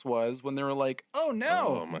everybody 6. else was when they were like, "Oh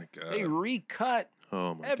no, Oh my God, they recut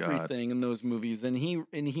everything in those movies," and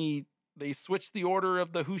they switched the order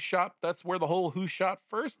of the who shot. That's where the whole who shot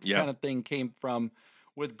first kind of thing came from,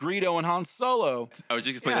 with Greedo and Han Solo. I was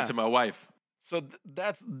just explaining it to my wife. So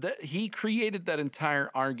he created that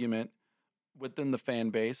entire argument within the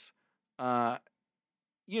fan base. There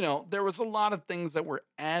was a lot of things that were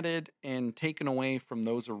added and taken away from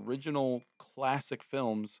those original classic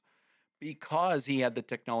films because he had the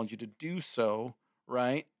technology to do so,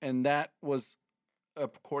 right? And that was,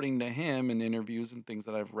 according to him in interviews and things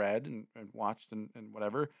that I've read and watched and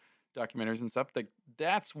whatever, documentaries and stuff,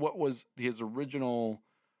 that's what was his original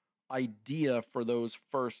idea for those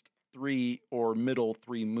first 3 or middle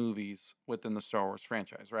 3 movies within the Star Wars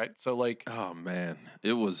franchise, right? So like, oh man,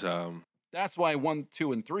 it was that's why 1,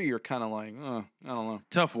 2, and 3 are kind of like, I don't know,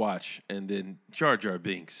 tough watch. And then Jar Jar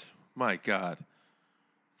Binks, my God,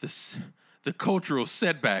 the cultural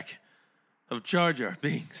setback of Jar Jar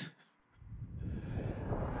Binks.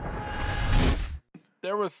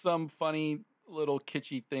 There was some funny little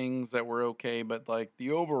kitschy things that were okay, but like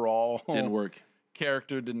the overall Didn't work.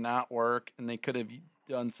 Character did not work, and they could have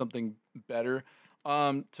done something better.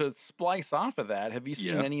 To splice off of that, have you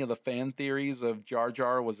seen any of the fan theories of Jar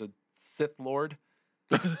Jar was a Sith Lord?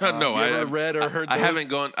 No, I haven't read or heard. I haven't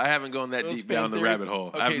gone that deep down the rabbit hole.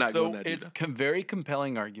 Okay, I've not so gone that deep. it's very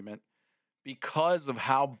compelling argument because of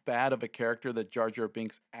how bad of a character that Jar Jar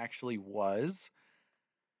Binks actually was.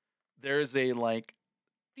 There's a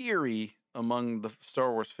theory among the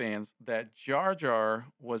Star Wars fans that Jar Jar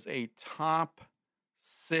was a top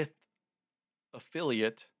Sith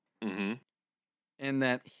affiliate, Mm-hmm. and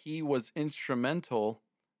that he was instrumental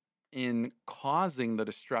in causing the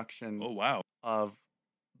destruction Oh wow. of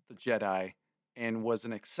the Jedi and was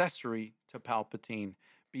an accessory to Palpatine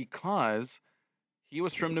because he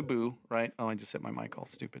was from Naboo, right? Oh, I just hit my mic all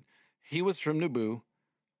stupid. He was from Naboo.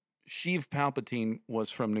 Sheev Palpatine was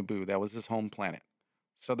from Naboo. That was his home planet.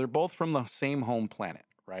 So they're both from the same home planet,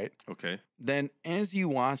 right? Okay. Then as you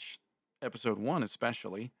watch episode 1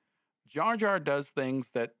 especially, Jar Jar does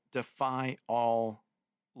things that defy all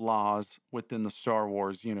laws within the Star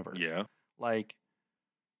Wars universe. Yeah. Like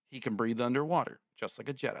he can breathe underwater, just like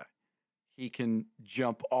a Jedi. He can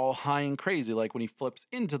jump all high and crazy, like when he flips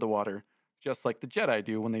into the water, just like the Jedi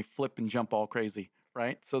do when they flip and jump all crazy,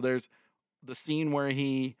 right? So there's the scene where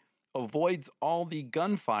he avoids all the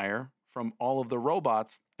gunfire from all of the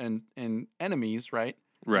robots and enemies, right?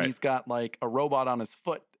 Right. And he's got like a robot on his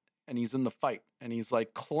foot and he's in the fight and he's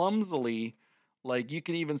like clumsily, like you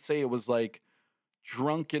can even say it was like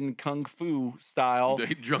drunken kung fu style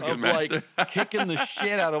Drunken of master. like kicking the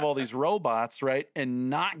shit out of all these robots, right? And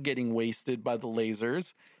not getting wasted by the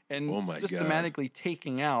lasers and Oh my systematically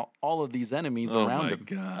taking out all of these enemies Oh around my him,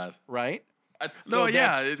 God. right? No,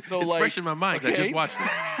 yeah, that's- it's like, fresh in my mind 'cause I just watched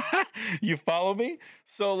it. You follow me?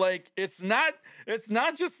 So like it's not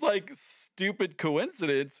just like stupid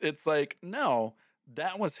coincidence. It's like, no,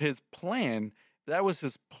 that was his plan. That was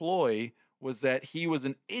his ploy, was that he was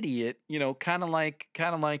an idiot, you know, kind of like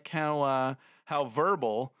how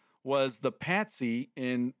Verbal was the patsy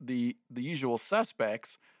in the Usual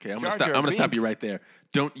Suspects. Okay, I'm Jar gonna Jar stop you Binks- right there.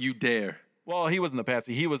 Don't you dare. Well, he wasn't the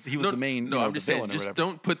patsy. He was the main. No, you know, I'm the just saying, villain or just whatever.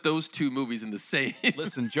 don't put those two movies in the same.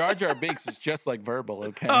 Listen, Jar Jar Binks is just like Verbal,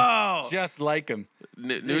 okay? Oh! Just like him.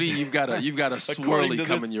 Nudie, you've got a According swirly to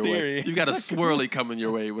coming this your theory. way. You've got a swirly coming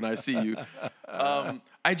your way when I see you.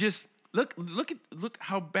 I just look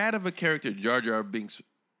how bad of a character Jar Jar Binks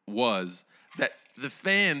was that the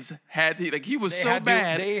fans had to, like, he was They so had to-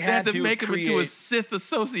 bad they they had had to to make him into a create- Sith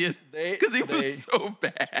associate They- because he they- was so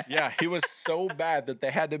bad. Yeah, he was so bad that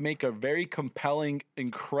they had to make a very compelling,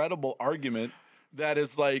 incredible argument that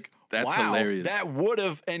is like, That's wow, hilarious. that would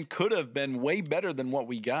have and could have been way better than what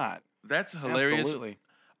we got. That's hilarious. Absolutely.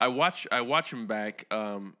 I watch them back.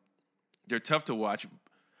 They're tough to watch.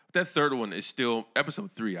 That third one is still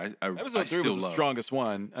episode 3. I Episode 3 still was the love. strongest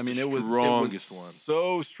one. I mean, it was Strongest one.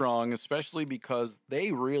 so strong, especially because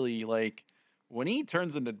they really like when he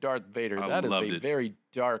turns into Darth Vader. I That is loved a it. very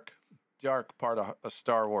dark part of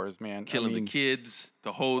Star Wars, man. Killing I mean, the kids,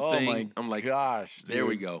 the whole oh thing. my I'm like, gosh, there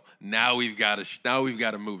we dude. go. Now we've got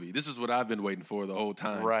a movie. This is what I've been waiting for the whole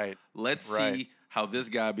time. Right. Let's Right. see how this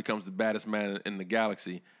guy becomes the baddest man in the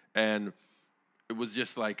galaxy. And it was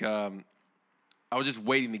just like I was just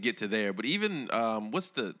waiting to get to there. But even what's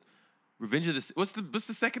the Revenge of the what's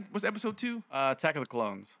the second? What's episode 2? Attack of the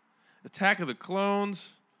Clones. Attack of the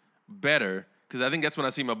Clones. Better. Because I think that's when I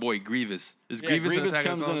see my boy Grievous. Is Yeah, Grievous, in Grievous Attack of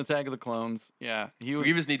comes the in Clones? Attack of the Clones. Yeah, he was.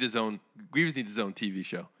 Grievous needs his own TV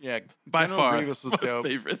show. Yeah, By General far, Grievous was my dope.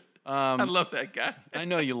 favorite. I love that guy. I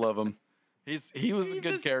know you love him. He was a good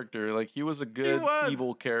Grievous. character. Like he was a good was.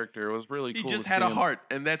 evil character. It was really He cool. just to had see a him. heart,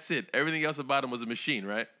 and that's it. Everything else about him was a machine,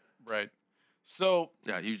 right? Right. So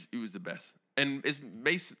Yeah, he was the best. And is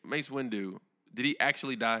Mace Windu? Did he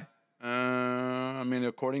actually die? I mean,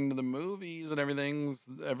 according to the movies and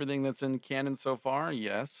everything that's in canon so far,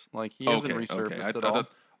 yes. Like he hasn't resurfaced at all.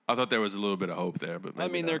 I thought there was a little bit of hope there, but I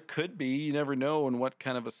maybe mean, not. there could be. You never know in what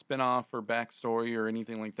kind of a spinoff or backstory or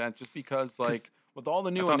anything like that. Just because, like, with all the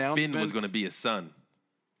I new thought announcements, Finn was going to be his son.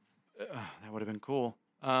 that would have been cool.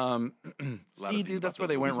 of See, things dude, about that's where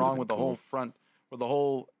those they went movies would've wrong been with the cool. whole front, with the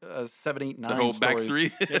whole 7, 8, 9 The whole back stories.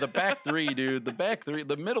 three? Yeah, the back 3, dude. The back 3,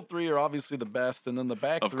 the middle 3 are obviously the best, and then the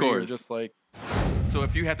back Of 3 are course. just like, So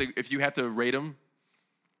if you had to rate them,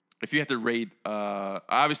 if you had to rate,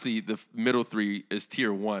 obviously the middle 3 is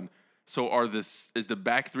tier 1. So is the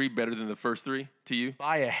back 3 better than the first 3 to you?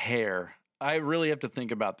 by a hair. I really have to think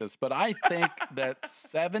about this, but I think that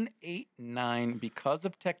 7, 8, 9, because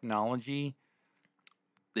of technology,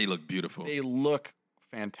 They look beautiful. they look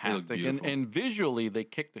fantastic, beautiful. and visually they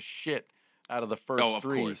kick the shit out of the first Oh, of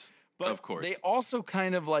 3. course. But Of course. they also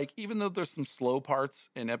kind of like, even though there's some slow parts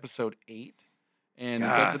in episode 8, and it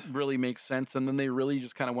God. doesn't really make sense, and then they really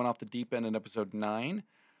just kind of went off the deep end in episode 9,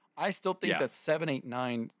 I still think Yeah. that 7, 8,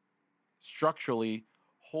 9 structurally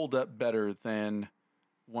hold up better than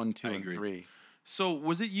 1, 2, I and agree. 3. So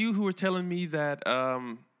was it you who were telling me that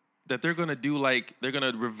that they're gonna do they're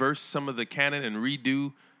gonna reverse some of the canon and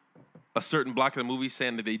redo a certain block of the movie,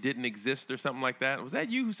 saying that they didn't exist or something like that? Was that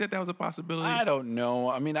you who said that was a possibility? I don't know.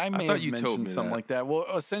 I mean, I may thought have you told mentioned me something that. like that. Well,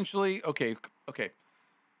 essentially, okay.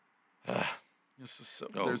 This is so.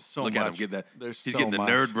 Oh, There's so look much. at him get that. There's He's so getting the much.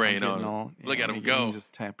 nerd brain I'm on getting him. all- Look at let him me- let me go.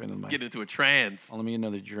 just tap into my. Get into a trance. Let me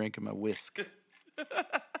another drink of my whisk.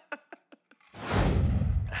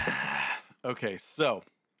 Okay, so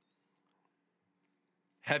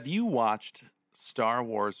have you watched Star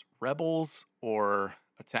Wars Rebels or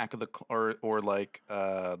Attack of the or like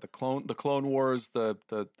the Clone Wars, the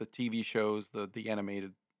TV shows, the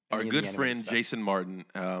animated? Our any of good the animated friend stuff? Jason Martin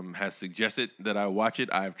has suggested that I watch it.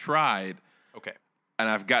 I've tried, Okay. and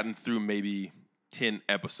I've gotten through maybe 10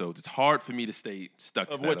 episodes. It's hard for me to stay stuck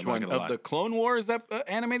to Of that, which I'm not one? gonna Of lie. the Clone Wars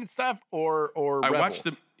animated stuff or I Rebels? watched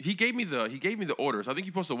the. He gave me the orders. I think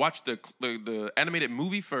you're supposed to watch the animated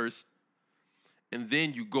movie first, and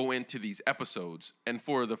then you go into these episodes. And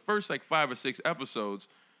for the first like 5 or 6 episodes,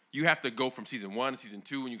 you have to go from season 1 to season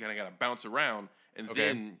 2, and you kind of got to bounce around, and Okay.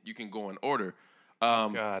 then you can go in order.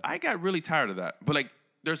 God. I got really tired of that. But like,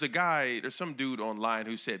 there's some dude online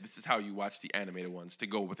who said this is how you watch the animated ones to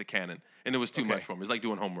go with the canon, and it was too much for me. It's like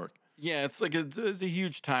doing homework. Yeah, it's like it's a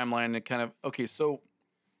huge timeline. It kind of okay. So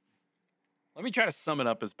let me try to sum it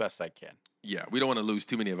up as best I can. Yeah, we don't want to lose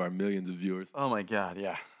too many of our millions of viewers. Oh my God,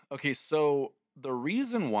 yeah. Okay, so the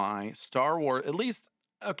reason why Star Wars, at least,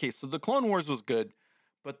 okay, so the Clone Wars was good,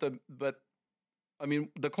 but I mean,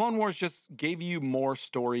 the Clone Wars just gave you more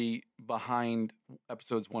story behind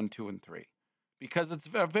episodes 1, 2, and 3. Because it's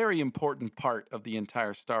a very important part of the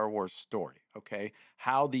entire Star Wars story, okay?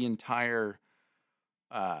 How the entire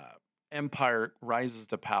empire rises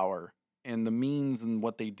to power and the means and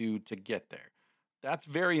what they do to get there. That's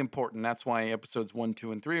very important. That's why episodes 1,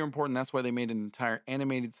 2, and 3 are important. That's why they made an entire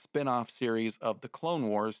animated spin-off series of the Clone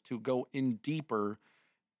Wars to go in deeper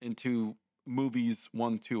into movies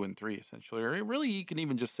 1, 2, and 3, essentially. Or really, you can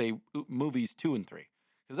even just say movies 2 and 3.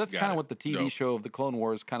 Because that's Got kind of it. what the TV Dope. show of the Clone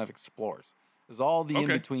Wars kind of explores. Is all the Okay.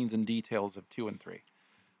 in-betweens and details of 2 and 3.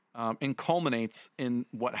 And culminates in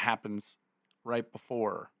what happens right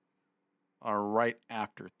before or right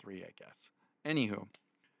after 3, I guess. Anywho,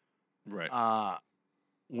 Right.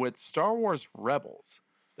 with Star Wars Rebels,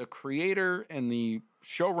 the creator and the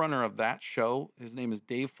showrunner of that show, his name is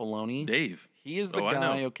Dave Filoni. Dave. He is the Oh, I guy.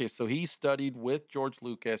 know. Okay, so he studied with George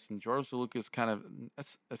Lucas, and George Lucas kind of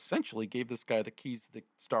essentially gave this guy the keys to the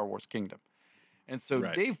Star Wars kingdom. And so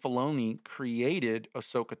Right. Dave Filoni created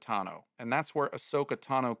Ahsoka Tano, and that's where Ahsoka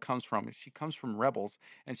Tano comes from. She comes from Rebels,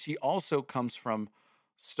 and she also comes from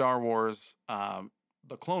Star Wars,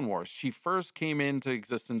 the Clone Wars. She first came into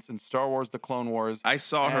existence in Star Wars, the Clone Wars. I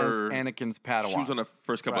saw as her. Anakin's Padawan. She was on the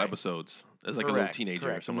first couple Right. episodes as like a little Correct, teenager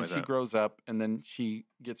correct. or something and then like that. she grows up, and then she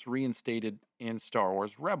gets reinstated in Star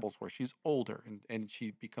Wars Rebels, where she's older, and she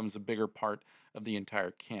becomes a bigger part of the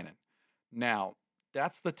entire canon. Now,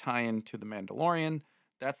 that's the tie-in to The Mandalorian.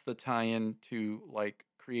 That's the tie-in to, like,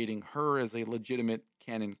 creating her as a legitimate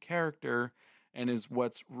canon character, and is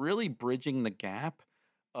what's really bridging the gap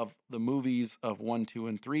of the movies of 1, 2,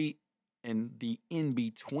 and 3, and the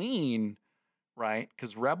in-between, right?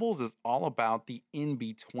 Because Rebels is all about the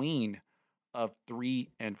in-between of 3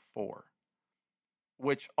 and 4,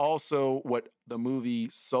 which also what the movie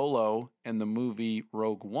Solo and the movie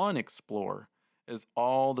Rogue One explore is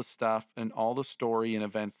all the stuff and all the story and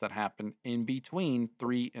events that happen in between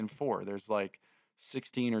 3 and 4. There's like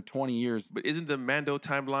 16 or 20 years. But isn't the Mando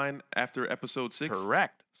timeline after episode 6?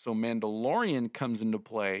 Correct. So Mandalorian comes into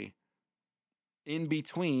play in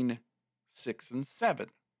between 6 and 7,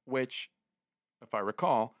 which, if I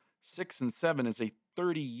recall, 6 and 7 is a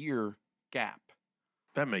 30-year gap.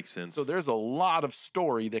 That makes sense. So there's a lot of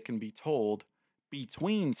story that can be told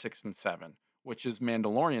between 6 and 7, which is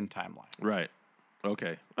Mandalorian timeline. Right.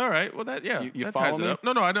 Okay. All right. Well, that You that follow ties me? it up.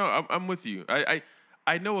 No, I know. I'm with you.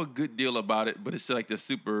 I know a good deal about it, but it's like the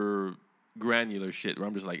super granular shit where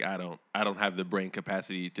I'm just like I don't have the brain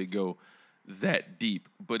capacity to go that deep.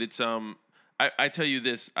 But it's I tell you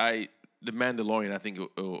this, the Mandalorian I think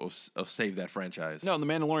will save that franchise. No, The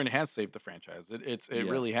Mandalorian has saved the franchise. It Yeah.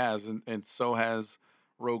 really has, and so has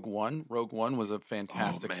Rogue One. Rogue One was a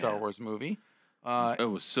fantastic Star man. Wars movie. It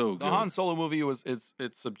was so The good. Han Solo movie it's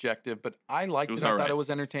subjective, but I liked It was it. I all thought right. it was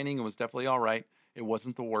entertaining. It was definitely all right. It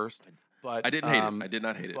wasn't the worst, but I didn't hate it. I did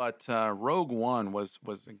not hate it. But Rogue One was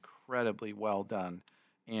incredibly well done,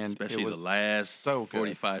 and Especially it was the last so good.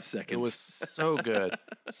 45 seconds. It was so good.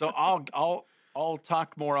 So I'll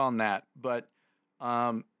talk more on that, but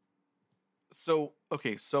so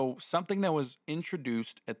something that was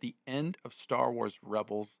introduced at the end of Star Wars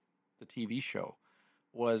Rebels, the TV show,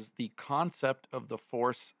 was the concept of the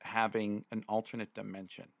Force having an alternate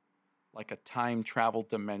dimension, like a time travel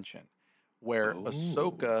dimension, where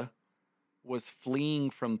Ahsoka was fleeing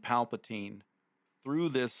from Palpatine through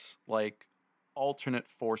this like alternate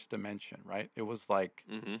force dimension, right? It was like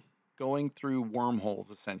Mm-hmm. going through wormholes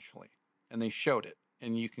essentially, and they showed it.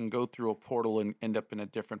 And you can go through a portal and end up in a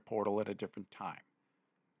different portal at a different time.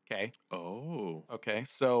 Okay. Oh. Okay.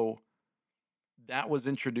 So that was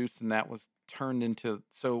introduced and that was turned into.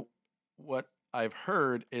 So what I've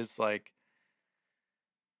heard is like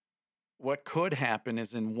what could happen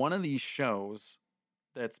is in one of these shows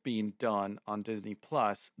that's being done on Disney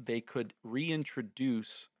Plus, they could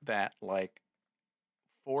reintroduce that like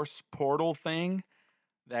force portal thing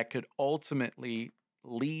that could ultimately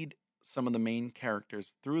lead some of the main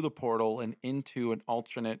characters through the portal and into an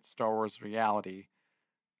alternate Star Wars reality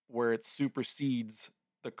where it supersedes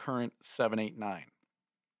the current 789.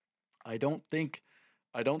 I don't think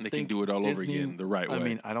They can do it all over Disney, again the right I way.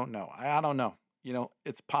 mean, I don't know. I don't know. You know,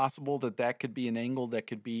 it's possible that that could be an angle that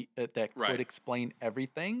could be that could Right. explain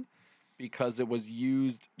everything because it was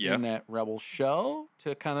used Yeah. in that Rebel show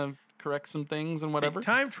to kind of correct some things and whatever. Like,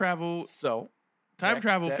 time travel So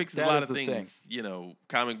fixes a lot is of the things. thing. You know,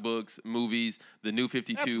 comic books, movies, the New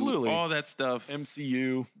 52, Absolutely. all that stuff.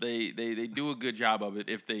 MCU. They do a good job of it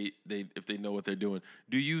if they know what they're doing.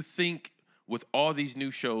 Do you think with all these new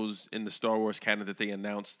shows in the Star Wars canon that they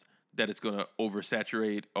announced that it's going to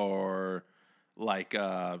oversaturate or like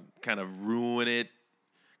kind of ruin it?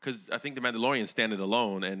 Because I think the Mandalorian standing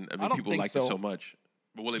alone, and I mean don't people think liked so. it so much.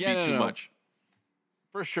 But will it Yeah, be no, too no. much?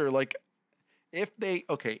 For sure. Like if they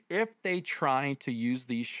try to use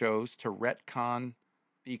these shows to retcon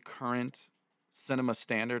the current cinema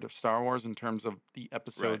standard of Star Wars in terms of the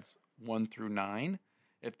episodes 1 through 9,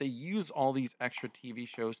 if they use all these extra TV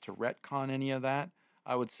shows to retcon any of that,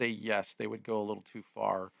 I would say yes, they would go a little too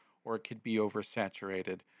far or it could be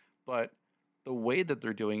oversaturated. But the way that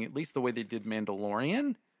they're doing, at least the way they did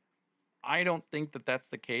Mandalorian, I don't think that that's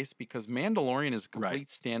the case because Mandalorian is a complete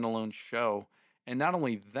standalone show. And not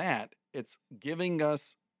only that, it's giving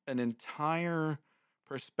us an entire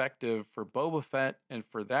perspective for Boba Fett and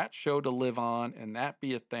for that show to live on and that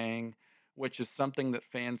be a thing, which is something that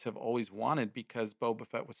fans have always wanted because Boba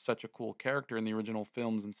Fett was such a cool character in the original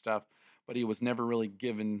films and stuff, but he was never really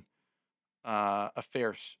given a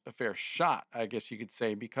fair shot, I guess you could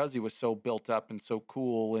say, because he was so built up and so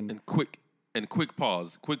cool and Quick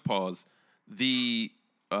pause.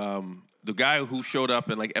 The guy who showed up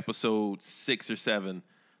in like episode 6 or 7,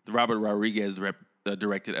 the Robert Rodriguez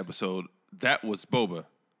directed episode, that was Boba.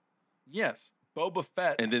 yes, Boba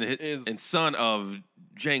Fett And then is and son of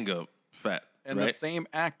Jango Fett. and right? the same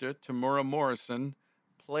actor, Tamura Morrison,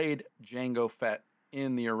 played Jango Fett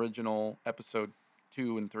in the original episode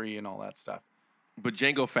 2 and 3 and all that stuff. But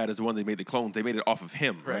Jango Fett is the one they made the clones. They made it off of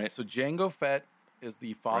him, right? So Jango Fett is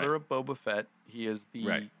the father Right. of Boba Fett. He is the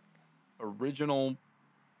Right. original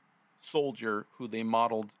soldier who they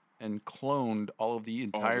modeled and cloned all of the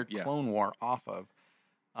entire yeah. Clone War off of.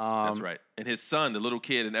 That's right. And his son, the little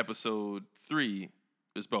kid in episode 3,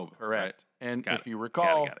 is Boba. Correct. Right? And Got if it. you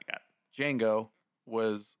recall, Got it. Jango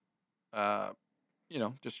was,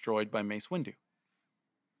 destroyed by Mace Windu.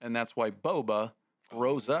 And that's why Boba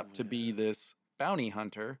grows up to be this bounty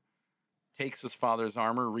hunter, takes his father's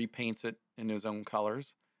armor, repaints it in his own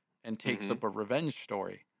colors, and takes up a revenge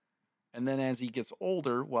story. And then as he gets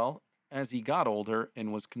older, as he got older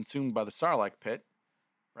and was consumed by the Sarlacc pit,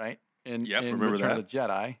 right? In remember Return that. of the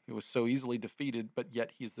Jedi, he was so easily defeated, but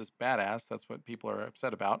yet he's this badass. That's what people are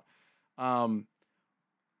upset about.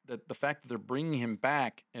 That the fact that they're bringing him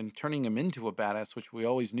back and turning him into a badass, which we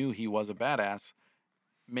always knew he was a badass,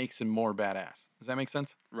 makes him more badass. Does that make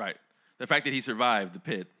sense? Right. The fact that he survived the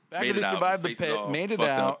pit. The fact that he survived the pit, made it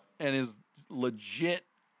out, and is legit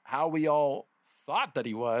how we all thought that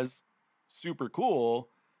he was, super cool.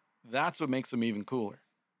 That's what makes him even cooler,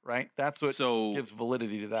 right? That's what gives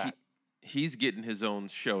validity to that. He's getting his own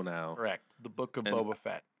show now. Correct. The Book of Boba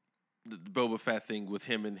Fett. The Boba Fett thing with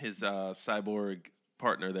him and his cyborg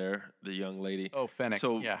partner there, the young lady. Oh, Fennec.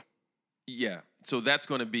 So, yeah. Yeah. So that's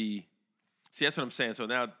going to be... See, that's what I'm saying. So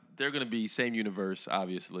now they're going to be same universe,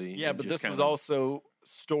 obviously. Yeah, but this is also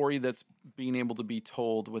story that's being able to be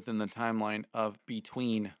told within the timeline of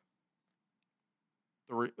between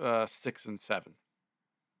 6 and 7.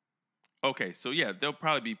 Okay, so yeah, they'll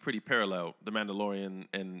probably be pretty parallel. The Mandalorian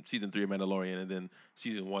and season 3 of Mandalorian, and then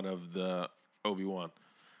season 1 of the Obi-Wan,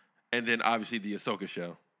 and then obviously the Ahsoka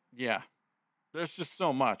show. Yeah, there's just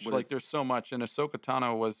so much. There's so much, and Ahsoka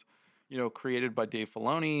Tano was, created by Dave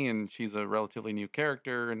Filoni, and she's a relatively new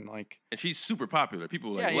character, and she's super popular.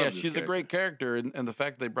 People love this she's character. a great character, and the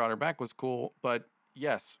fact that they brought her back was cool. But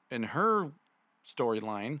yes, in her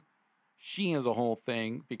storyline, she is a whole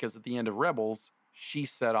thing because at the end of Rebels, she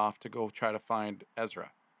set off to go try to find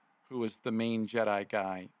Ezra, who was the main Jedi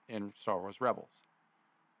guy in Star Wars Rebels.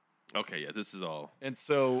 Okay, yeah, this is all. And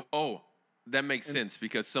so, that makes sense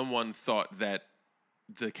because someone thought that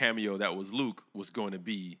the cameo that was Luke was going to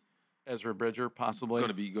be Ezra Bridger, possibly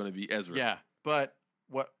going to be Ezra. Yeah, but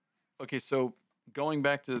what? Okay, so going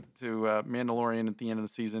back to Mandalorian at the end of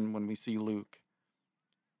the season when we see Luke,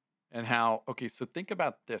 and how? Okay, so think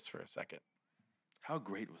about this for a second. How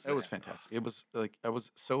great was that? It was fantastic. It was like I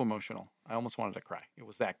was so emotional. I almost wanted to cry. It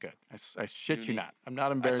was that good. I shit you not. I'm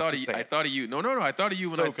not embarrassed to say I thought of you. No. I thought of you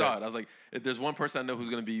when So I saw good. it. I was like, if there's one person I know who's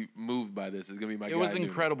going to be moved by this, it's going to be my guy. It was Newman.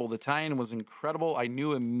 incredible. The tie-in was incredible. I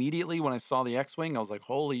knew immediately when I saw the X-wing. I was like,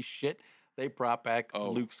 "Holy shit!" They brought back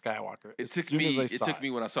Luke Skywalker. It took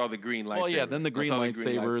me when I saw the green lightsaber. Well, yeah, then the green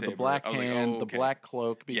lightsaber, the black hand, the black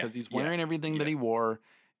cloak, because he's wearing everything that he wore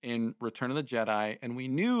in Return of the Jedi, and we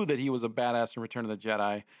knew that he was a badass in Return of the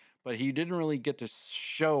Jedi, but he didn't really get to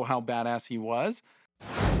show how badass he was.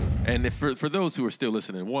 And if for those who are still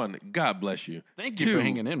listening, one, God bless you. Thank you for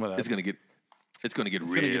hanging in with us. It's gonna get real. Gonna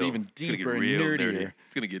get even deeper and nerdier.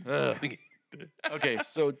 It's gonna get. Okay,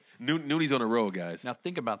 so Nooney's on a roll, guys. now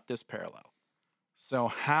think about this parallel. So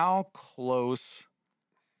how close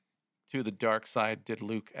to the dark side did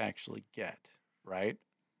Luke actually get, right?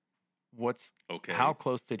 How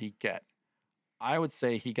close did he get? I would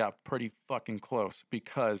say he got pretty fucking close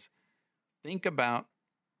because think about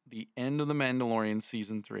the end of The Mandalorian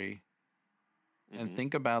season 3 and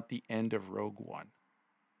think about the end of Rogue One.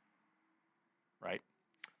 Right?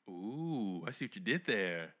 Ooh, I see what you did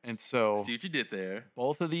there. And so I see what you did there.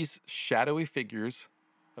 Both of these shadowy figures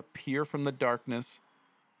appear from the darkness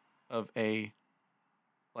of a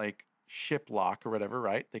like ship lock or whatever,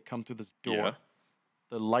 right? They come through this door. Yeah.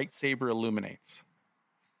 The lightsaber illuminates.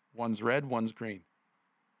 One's red, one's green.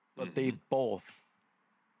 But they both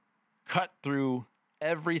cut through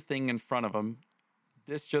everything in front of them.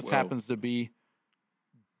 This just happens to be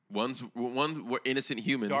one were innocent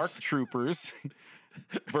humans, dark troopers,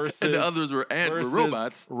 versus and the others were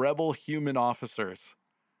robots, rebel human officers.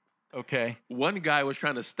 Okay. One guy was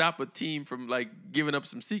trying to stop a team from like giving up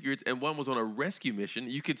some secrets, and one was on a rescue mission.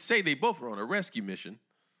 You could say they both were on a rescue mission.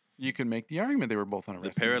 You can make the argument they were both on a rescue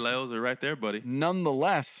mission. The parallels are right there, buddy.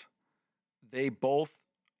 Nonetheless, they both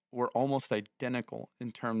were almost identical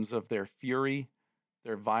in terms of their fury,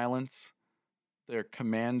 their violence, their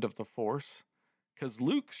command of the Force. Because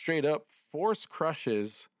Luke straight up force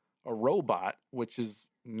crushes a robot, which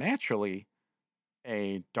is naturally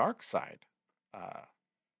a dark side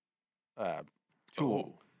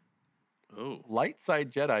tool. Light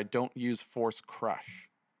side Jedi don't use force crush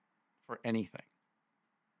for anything.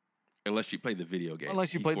 Unless you play the video game.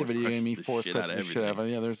 Unless you play the video game, he force crushes the shit out of it.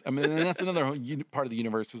 Yeah, and that's another part of the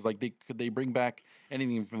universe is like they bring back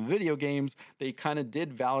anything from video games. They kind of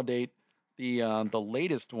did validate the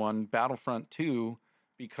latest one, Battlefront 2,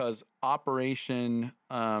 because Operation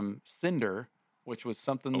Cinder, which was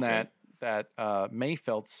something that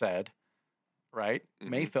Mayfeld said, right?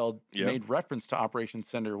 Mayfeld made reference to Operation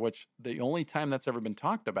Cinder, which the only time that's ever been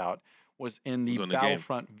talked about was in the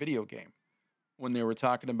Battlefront video game, when they were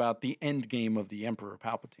talking about the end game of the Emperor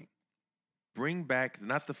Palpatine. Bring back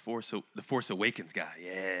not the Force Awakens guy.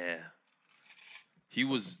 Yeah, he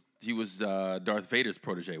was Darth Vader's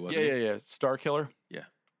protege, wasn't he? Yeah. Starkiller.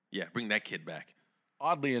 Yeah. Bring that kid back.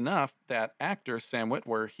 Oddly enough, that actor Sam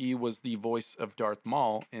Witwer, he was the voice of Darth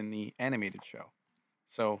Maul in the animated show.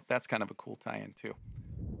 So that's kind of a cool tie-in too.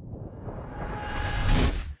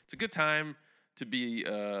 It's a good time to be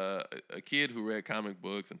a kid who read comic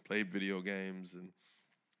books and played video games and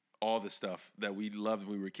all the stuff that we loved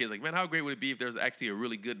when we were kids. Like, man, how great would it be if there was actually a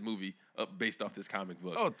really good movie based off this comic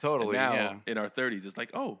book? Oh, totally. And now, in our 30s, it's like,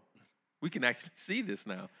 oh, we can actually see this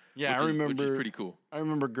now. Yeah, which is pretty cool. I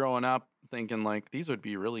remember growing up thinking, like, these would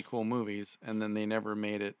be really cool movies, and then they never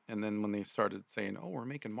made it. And then when they started saying, oh, we're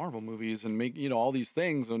making Marvel movies and make, all these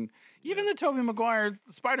things, and even the Tobey Maguire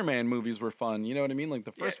Spider-Man movies were fun. You know what I mean? Like,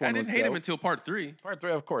 the first one was I didn't hate him until part 3. Part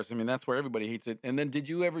 3, of course. I mean, that's where everybody hates it. And then did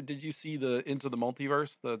you see the Into the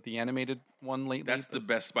Multiverse, the animated one lately? That's the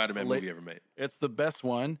best Spider-Man movie ever made. It's the best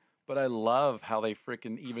one, but I love how they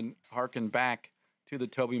freaking even harken back to the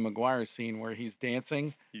Tobey Maguire scene where he's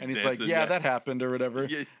dancing and he's like, yeah, that happened or whatever.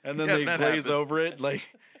 Yeah, and then they glaze over it like,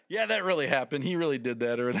 yeah, that really happened. He really did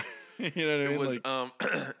that or whatever. You know what I mean?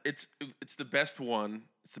 It was, it's the best one.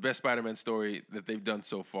 It's the best Spider-Man story that they've done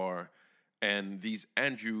so far. And the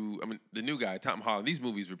new guy, Tom Holland, these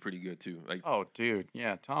movies were pretty good too. Like, oh, dude.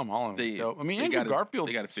 Yeah, Tom Holland was dope. I mean, Andrew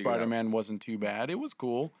Garfield's Spider-Man wasn't too bad. It was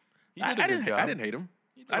cool. He did a good job. I didn't hate him.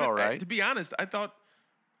 He did all right. To be honest, I thought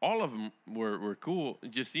all of them were cool.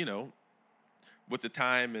 Just, with the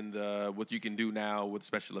time and what you can do now with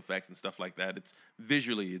special effects and stuff like that, it's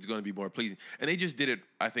visually it's going to be more pleasing. And they just did it,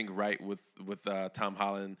 I think, right with Tom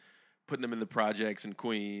Holland, putting him in the projects in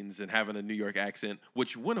Queens and having a New York accent,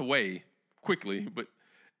 which went away quickly. But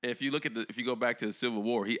if you go back to the Civil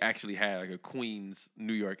War, he actually had like a Queens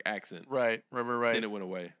New York accent. Right. Then it went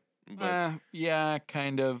away. But yeah,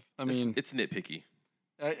 kind of. I mean, it's nitpicky.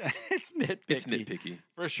 It's nitpicky. It's nitpicky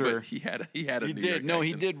for sure. But he had a New York accent.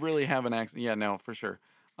 He did really have an accent. Yeah, no, for sure.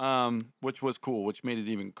 Which was cool, which made it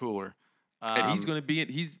even cooler. And he's going to be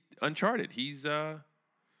he's Uncharted. He's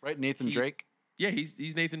right, Nathan Drake. Yeah,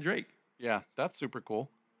 he's Nathan Drake. Yeah, that's super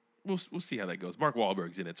cool. We'll see how that goes. Mark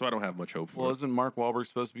Wahlberg's in it, so I don't have much hope for it. Well, isn't Mark Wahlberg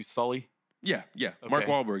supposed to be Sully? Yeah. Okay. Mark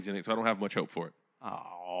Wahlberg's in it, so I don't have much hope for it.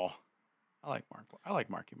 Oh, I like Mark. I like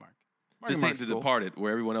Marky Mark. This ain't The Departed,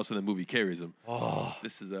 where everyone else in the movie carries him. Oh,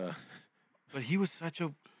 this is But he was such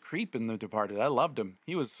a creep in The Departed. I loved him.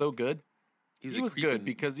 He was so good. He was good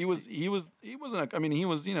because he wasn't. I mean, he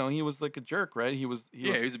was like a jerk, right? He was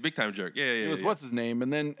a big time jerk. Yeah. He was what's his name,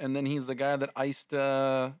 and then he's the guy that iced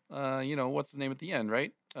what's his name at the end,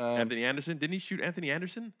 right? Anthony Anderson. Didn't he shoot Anthony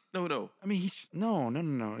Anderson? No. I mean,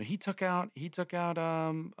 no. He took out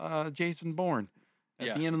Jason Bourne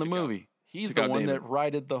at the end of the movie. He's the one that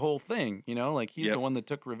righted the whole thing, like he's the one that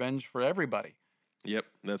took revenge for everybody. Yep,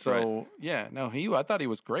 that's right. So yeah, no, I thought he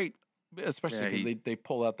was great. Especially because they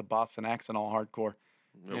pull out the Boston accent all hardcore.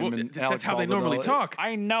 Well, that's how they normally talk.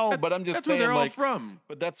 I know, but I'm just saying. That's where they're all from.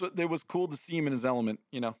 But it was cool to see him in his element,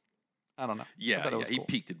 I don't know. Yeah, he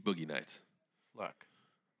peaked at Boogie Nights. Look,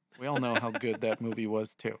 we all know how good that movie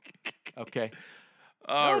was, too. Okay?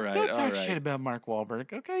 Don't talk shit about Mark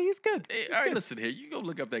Wahlberg, okay? He's good. Hey, all right, listen here. You go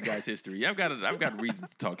look up that guy's history. I've got reasons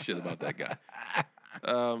to talk shit about that guy.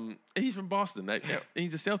 He's from Boston.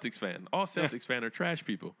 He's a Celtics fan. All Celtics fans are trash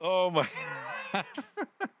people. Oh my!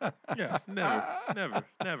 Yeah, never.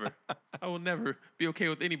 I will never be okay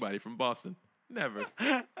with anybody from Boston. Never.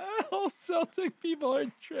 All Celtic people are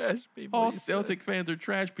trash people. All Celtic fans are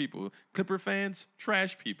trash people. Clipper fans,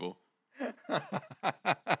 trash people.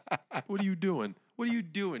 What are you doing? What are you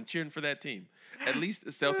doing cheering for that team? At least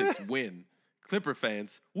the Celtics win. Clipper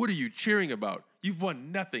fans, what are you cheering about? You've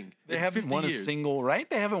won nothing. They haven't won a single, right?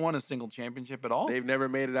 They haven't won a single championship at all. They've never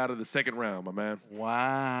made it out of the second round, my man.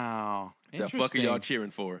 Wow. The fuck are y'all cheering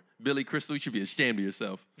for? Billy Crystal, you should be ashamed of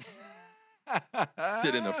yourself.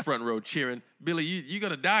 Sit in the front row cheering. Billy, you're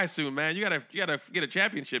gonna die soon, man. You gotta get a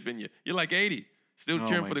championship in you. You're like 80. Still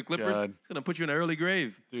cheering for the Clippers. God. It's gonna put you in an early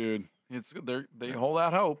grave. Dude, they hold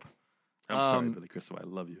out hope. I'm sorry, Billy Crystal. I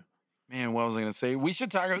love you. Man, what was I going to say? We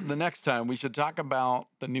should talk the next time. We should talk about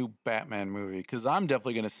the new Batman movie because I'm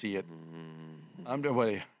definitely going to see it.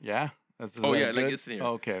 Yeah. Listen here.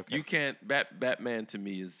 Okay. You can't. Batman to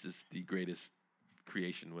me is just the greatest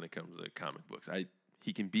creation when it comes to comic books.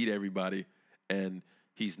 He can beat everybody, and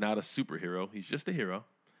he's not a superhero. He's just a hero,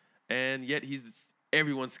 and yet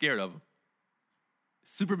everyone's scared of him.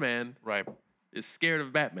 Superman, right, is scared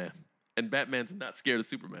of Batman. And Batman's not scared of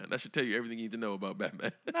Superman. That should tell you everything you need to know about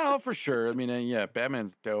Batman. No, for sure. I mean,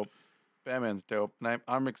 Batman's dope. And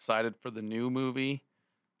I'm excited for the new movie.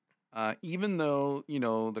 Even though,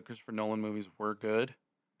 the Christopher Nolan movies were good.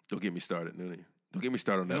 Don't get me started, Noonie. Don't get me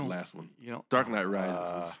started on that last one. You Dark Knight Rises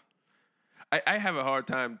was... I have a hard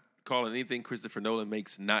time calling anything Christopher Nolan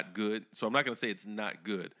makes not good. So I'm not going to say it's not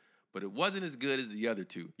good. But it wasn't as good as the other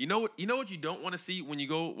two. You know what you don't want to see when you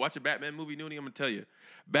go watch a Batman movie, Noonie? I'm going to tell you.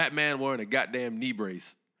 Batman wearing a goddamn knee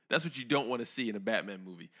brace. That's what you don't want to see in a Batman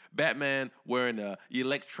movie. Batman wearing a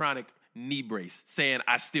electronic knee brace saying,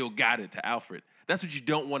 I still got it to Alfred. That's what you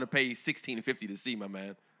don't want to pay $16.50 to see, my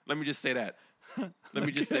man. Let me just say that.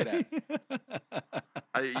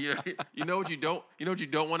 You know what you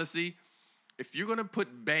don't want to see? If you're going to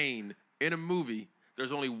put Bane in a movie,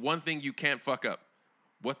 there's only one thing you can't fuck up.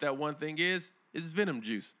 What that one thing is venom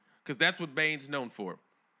juice. Because that's what Bane's known for.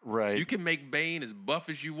 Right. You can make Bane as buff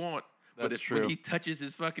as you want, but true. When he touches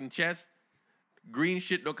his fucking chest, green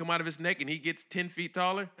shit don't come out of his neck and he gets 10 feet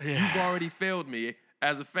taller, You've already failed me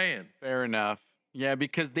as a fan. Fair enough. Yeah,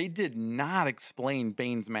 because they did not explain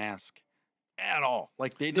Bane's mask at all.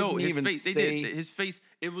 Like, they didn't even say... They did. His face,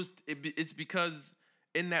 it's because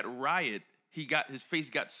in that riot, his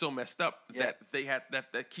face got so messed up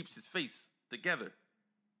that keeps his face together.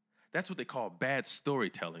 That's what they call bad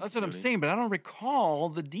storytelling. That's what I'm saying, but I don't recall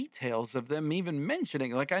the details of them even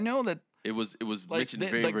mentioning. Like, I know that it was mentioned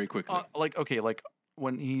very, very quickly.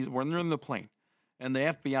 When they're in the plane, and the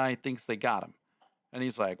FBI thinks they got him, and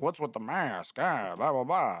he's like, "What's with the mask? Blah blah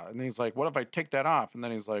blah." And he's like, "What if I take that off?" And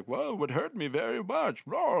then he's like, "Well, it would hurt me very much."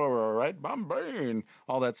 Blah, blah, blah, right, I'm Bane,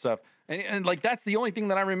 all that stuff. And like that's the only thing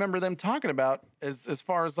that I remember them talking about as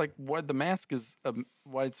far as like what the mask is,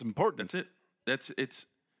 why it's important. That's it.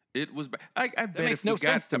 It was. I bet makes if no we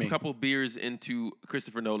got sense to me. a couple beers into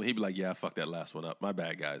Christopher Nolan, he'd be like, "Yeah, I fucked that last one up. My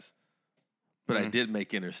bad, guys." But I did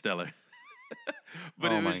make Interstellar.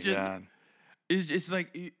 But Oh it was my just, God. it's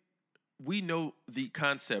like we know the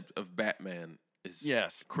concept of Batman is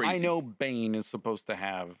Yes, crazy. I know Bane is supposed to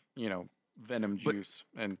have venom But juice,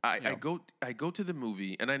 and I go to the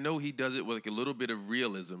movie and I know he does it with like a little bit of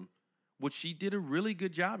realism, which he did a really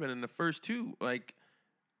good job in the first two. Like,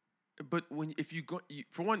 but if you go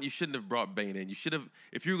for one, you shouldn't have brought Bane in. You should have,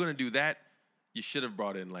 if you were going to do that, you should have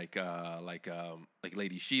brought in like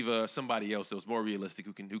Lady Shiva, somebody else that was more realistic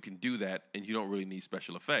who can do that, and you don't really need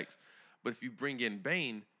special effects. But if you bring in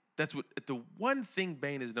Bane, that's what the one thing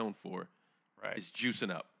Bane is known for, right. is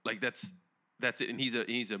juicing up. Like that's it. And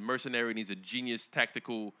he's a mercenary and he's a genius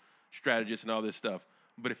tactical strategist and all this stuff.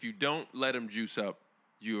 But if you don't let him juice up,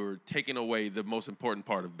 you're taking away the most important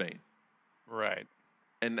part of Bane. Right.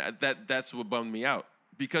 And that's what bummed me out,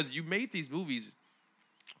 because you made these movies.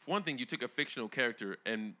 For one thing, you took a fictional character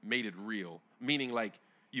and made it real, meaning like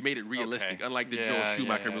you made it realistic, Okay. unlike the Joel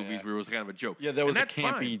Schumacher movies where it was kind of a joke. Yeah, that was and a that's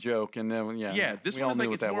campy fine. joke, and then This we one all is knew like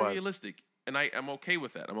what it's that more was. realistic, and I'm okay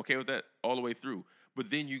with that. I'm okay with that all the way through.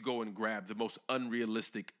 But then you go and grab the most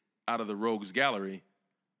unrealistic out of the rogues gallery,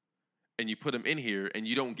 and you put him in here, and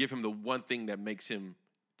you don't give him the one thing that makes him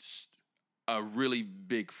a really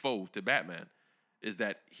big foe to Batman, is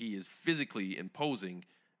that he is physically imposing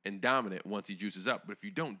and dominant once he juices up. But if you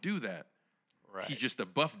don't do that, Right. he's just a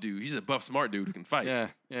buff dude. He's a buff, smart dude who can fight. Yeah,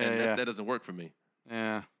 and that doesn't work for me.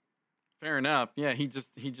 Yeah. Fair enough. Yeah, he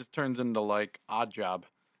just turns into like Odd Job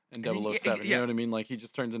in And then, 007. You know what I mean? Like he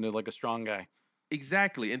just turns into like a strong guy.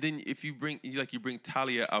 Exactly. And then if you bring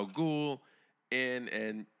Talia al Ghul in,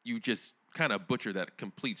 and you just kind of butcher that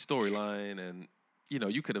complete storyline, and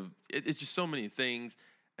you could have. It's just so many things,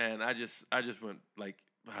 and I just went like,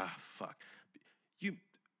 fuck.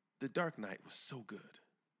 The Dark Knight was so good.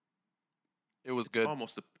 It was It's good.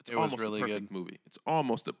 almost a really perfect good. movie. It's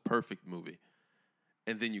almost a perfect movie.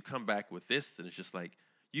 And then you come back with this, and it's just like,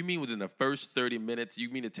 you mean within the first 30 minutes,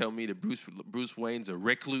 you mean to tell me that Bruce Wayne's a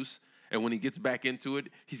recluse, and when he gets back into it,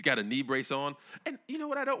 he's got a knee brace on? And you know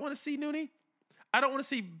what I don't want to see, Noonie? I don't want to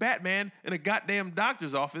see Batman in a goddamn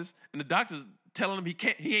doctor's office, and the doctor's telling him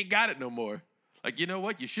he ain't got it no more. Like, you know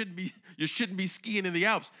what? You shouldn't be skiing in the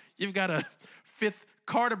Alps. You've got a fifth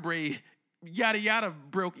vertebrae, yada yada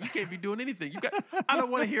broke. You can't be doing anything. I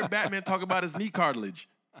don't want to hear Batman talk about his knee cartilage.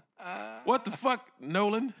 What the fuck,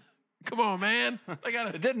 Nolan? Come on, man.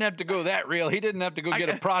 It didn't have to go that real. He didn't have to go get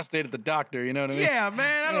a prostate at the doctor. You know what I mean? Yeah,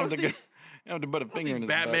 man. I don't see. You have to put a finger in his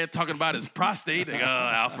Batman butt. talking about his prostate. Like,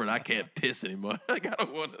 Alfred, I can't piss anymore. Like, I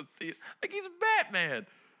don't want to see it. Like, he's Batman.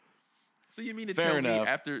 So you mean to tell me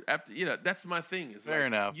after that's my thing. Is Fair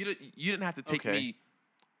enough. You didn't have to take me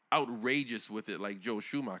outrageous with it like Joe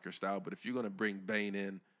Schumacher style, but if you're gonna bring Bane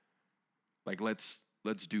in, like let's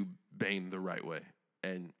do Bane the right way,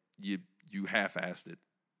 and you half-assed it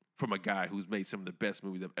from a guy who's made some of the best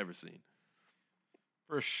movies I've ever seen.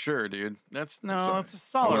 For sure, dude. That's a I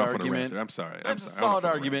solid went off on a rant argument. there. I'm sorry. That's a solid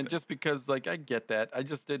argument, just because like I get that. I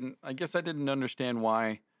guess I didn't understand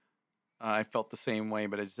why I felt the same way,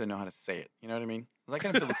 but I just didn't know how to say it. You know what I mean? I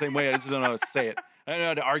kind of feel the same way. I just don't know how to say it. I don't know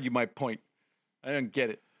how to argue my point. I don't get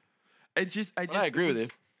it. I agree with you.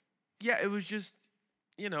 Yeah, it was just,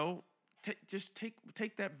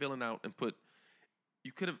 take that villain out and put.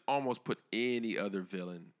 You could have almost put any other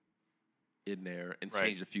villain in there and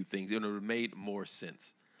changed a few things. It would have made more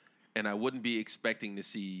sense, and I wouldn't be expecting to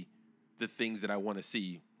see the things that I want to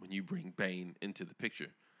see when you bring Bane into the picture.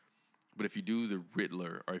 But if you do the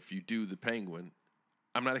Riddler or if you do the Penguin,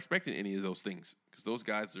 I'm not expecting any of those things, because those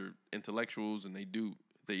guys are intellectuals and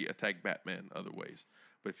they attack Batman other ways.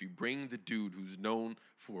 But if you bring the dude who's known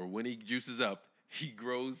for when he juices up, he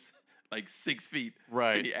grows like 6 feet.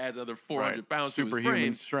 Right. And he adds another 400 pounds to his Superhuman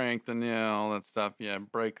frame. strength and all that stuff. Yeah,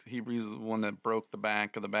 he's the one that broke the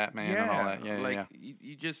back of the Batman and all that. Yeah,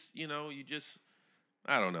 You just,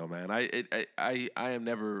 I don't know, man. I am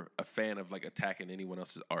never a fan of like attacking anyone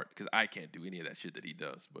else's art, because I can't do any of that shit that he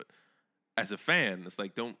does. But as a fan, it's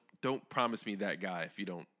like, don't promise me that guy if you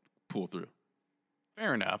don't pull through.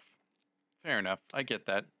 Fair enough. I get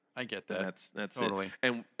that. And that's totally.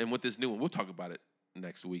 It. And with this new one, we'll talk about it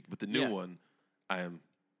next week. But the new one, I'm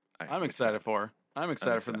excited for. I'm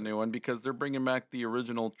excited for the new one, because they're bringing back the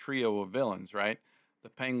original trio of villains, right? The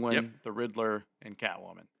Penguin, the Riddler, and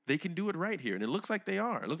Catwoman. They can do it right here, and it looks like they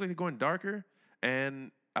are. It looks like they're going darker, and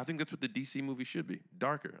I think that's what the DC movie should be,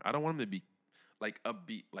 darker. I don't want them to be like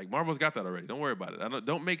upbeat. Like Marvel's got that already. Don't worry about it.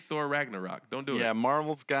 Don't make Thor Ragnarok. Don't do it. Yeah,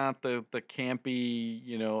 Marvel's got the campy,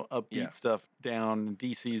 upbeat Yeah. stuff down.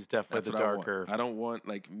 DC's definitely That's the what darker. I don't want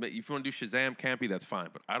like if you want to do Shazam campy, that's fine.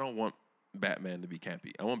 But I don't want Batman to be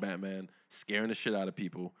campy. I want Batman scaring the shit out of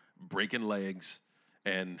people, breaking legs,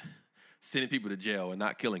 and sending people to jail and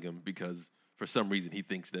not killing them because for some reason he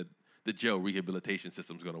thinks that the jail rehabilitation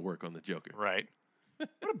system is going to work on the Joker. Right.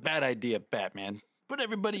 What a bad idea, Batman. Put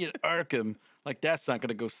everybody at Arkham. Like, that's not going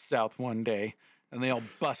to go south one day. And they all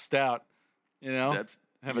bust out,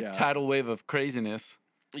 have a tidal wave of craziness.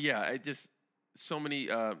 Yeah, I just, so many,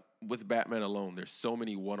 with Batman alone, there's so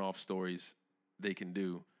many one-off stories they can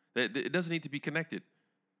do. It doesn't need to be connected.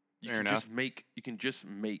 You can just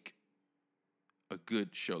make a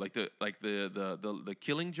good show. Like the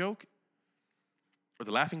Killing Joke. Or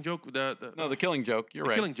the Laughing Joke? The Killing Joke. You're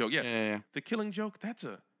right. The Killing Joke, yeah. Yeah. The Killing Joke, that's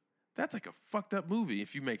like a fucked up movie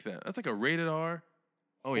if you make that. That's like a rated R,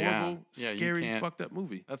 horrible, scary, fucked up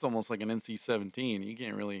movie. That's almost like an NC-17. You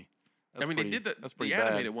can't really... They did that. That's pretty the bad.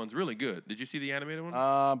 animated one's really good. Did you see the animated one?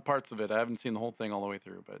 Parts of it. I haven't seen the whole thing all the way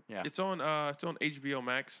through, but yeah. It's on HBO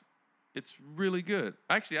Max. It's really good.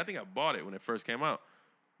 Actually, I think I bought it when it first came out.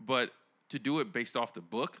 But to do it based off the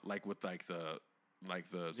book, like with the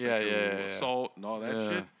sexual assault and all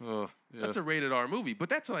that shit. That's a rated R movie. But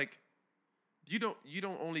that's like you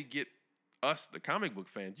don't only get us, the comic book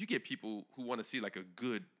fans, you get people who want to see like a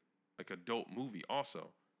good adult movie also.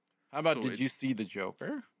 How about did you see The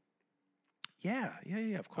Joker? Yeah,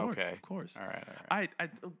 of course. Okay. Of course. All right.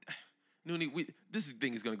 Noonie, this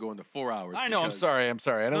thing is going to go into 4 hours. I know. I'm sorry.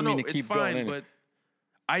 I don't mean to keep going in. But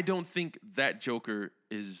I don't think that Joker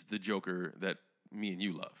is the Joker that me and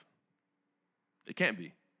you love. It can't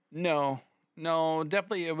be. No,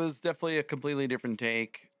 definitely. It was definitely a completely different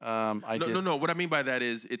take. No. What I mean by that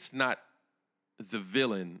is it's not the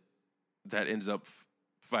villain that ends up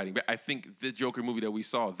fighting. But I think the Joker movie that we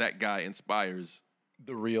saw, that guy inspires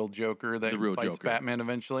the real Joker that fights Batman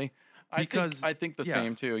eventually. I think the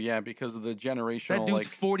same too. Yeah, because of the generational. That dude's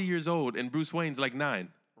 40 years old and Bruce Wayne's like 9.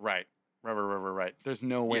 Right. There's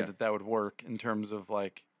no way that would work in terms of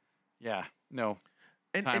no.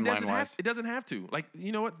 And it doesn't have to. Like,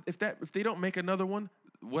 you know what? If they don't make another one,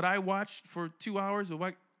 what I watched for 2 hours was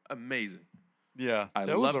like amazing. Yeah,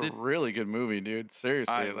 that was a really good movie, dude.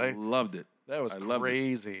 Seriously, I loved it. That was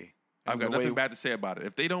crazy. I've got nothing bad to say about it.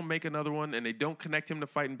 If they don't make another one and they don't connect him to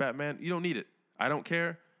fighting Batman, you don't need it. I don't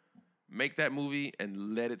care. Make that movie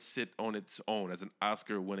and let it sit on its own as an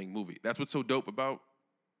Oscar-winning movie. That's what's so dope about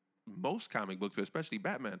most comic books, but especially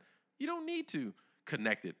Batman. You don't need to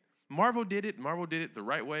connect it. Marvel did it the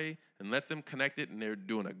right way and let them connect it, and they're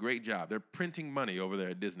doing a great job. They're printing money over there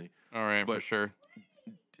at Disney. All right, for sure.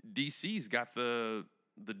 DC's got the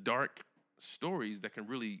dark stories that can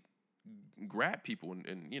really grab people,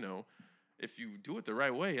 and if you do it the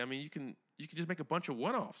right way, I mean, you can just make a bunch of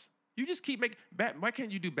one-offs. You just keep making why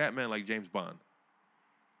can't you do Batman like James Bond?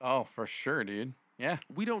 Oh, for sure, dude. Yeah.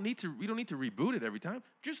 We don't need to reboot it every time.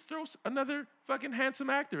 Just throw another fucking handsome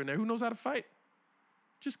actor in there who knows how to fight.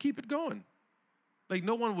 Just keep it going. Like,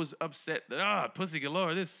 no one was upset that, Pussy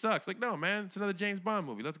Galore, this sucks. Like, no, man, it's another James Bond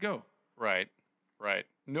movie. Let's go. Right.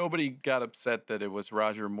 Nobody got upset that it was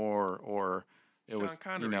Roger Moore or it Sean was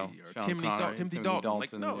Connery or Connery, Timothy Dalton.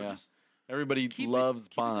 Like, no, yeah. just everybody loves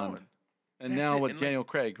Bond. And That's now it. with And Daniel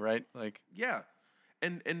Craig, right? Like, yeah.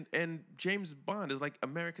 And James Bond is like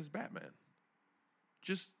America's Batman.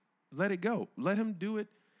 Just let it go. Let him do it.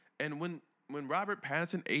 And when Robert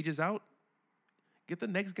Pattinson ages out, get the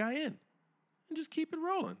next guy in. And just keep it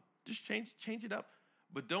rolling. Just change it up.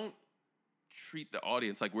 But don't treat the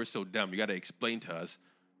audience like we're so dumb. You got to explain to us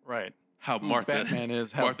how Martha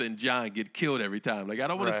and John get killed every time. Like, I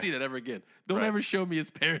don't want to see that ever again. Don't ever show me his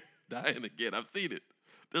parents dying again. I've seen it.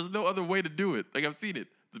 There's no other way to do it. Like, I've seen it.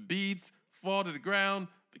 The beads fall to the ground.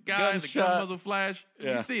 The guy, the gun muzzle flash.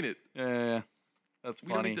 Yeah. You've seen it. Yeah. That's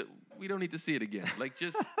funny. We don't need to see it again. Like,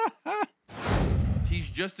 just... He's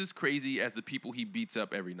just as crazy as the people he beats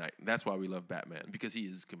up every night. And that's why we love Batman, because he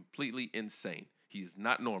is completely insane. He is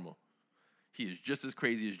not normal. He is just as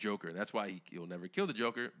crazy as Joker. And that's why he'll never kill the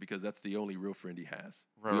Joker, because that's the only real friend he has.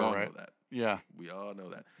 We all know that. Yeah. We all know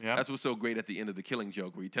that. Yeah. That's what's so great at the end of The Killing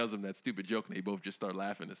Joke, where he tells them that stupid joke and they both just start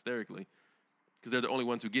laughing hysterically, because they're the only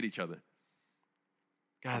ones who get each other.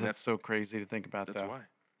 God, that's so crazy to think about. That's why.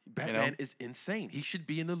 Batman is insane. He should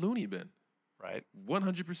be in the loony bin. Right.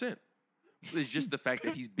 100%. It's just the fact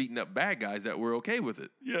that he's beating up bad guys that we're okay with it.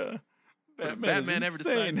 Yeah. Batman ever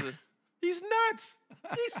decides to... He's nuts.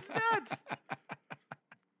 He's nuts.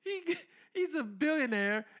 He's a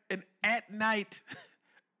billionaire, and at night,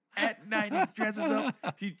 At night, he dresses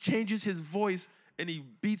up, he changes his voice, and he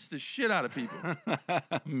beats the shit out of people.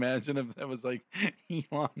 Imagine if that was like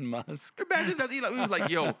Elon Musk. Imagine that Elon. We was like,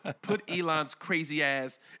 yo, put Elon's crazy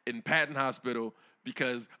ass in Patton Hospital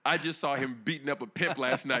because I just saw him beating up a pimp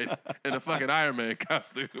last night in a fucking Iron Man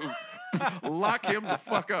costume. Lock him the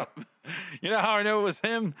fuck up. You know how I know it was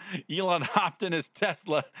him? Elon hopped in his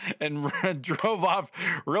Tesla and drove off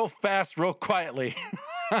real fast, real quietly.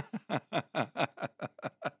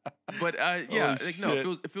 But yeah, Holy like, no.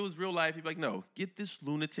 shit. If it was real life, he'd be like, no, get this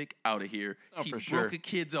lunatic out of here. Oh, He for broke sure. a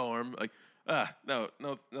kid's arm. Like, no,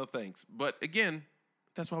 thanks. But again,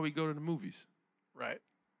 that's why we go to the movies. Right.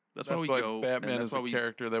 That's That's why we why go. Batman and is that's a why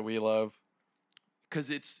character that we love. because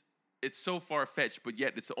it's so far fetched, but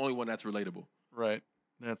yet it's the only one that's relatable. Right.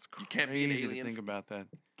 That's crazy can't be an to alien think about that.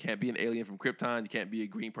 Can't be an alien from Krypton. You can't be a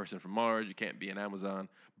green person from Mars. You can't be an Amazon.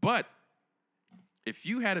 But if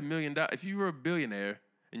you had $1 million, if you were a billionaire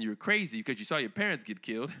and you were crazy because you saw your parents get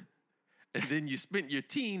killed, and then you spent your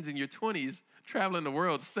teens and your 20s traveling the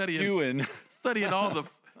world studying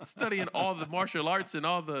all the martial arts and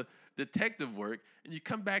all the detective work, and you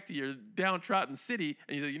come back to your downtrodden city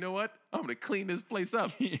and you say, you know what? I'm gonna clean this place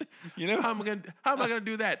up. You know, How am I gonna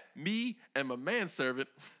do that? Me and my manservant,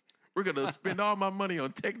 we're gonna spend all my money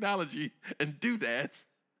on technology and doodads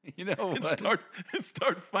you know and what?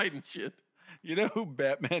 start fighting shit. You know who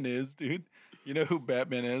Batman is, dude? You know who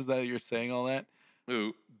Batman is that you're saying all that?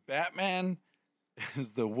 Ooh. Batman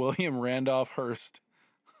is the William Randolph Hearst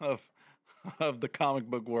of the comic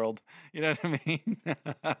book world. You know what I mean?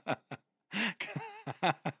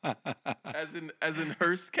 As in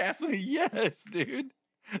Hearst Castle? Yes, dude.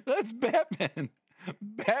 That's Batman.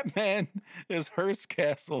 Batman is Hearst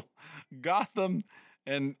Castle. Gotham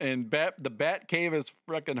and the Bat Cave is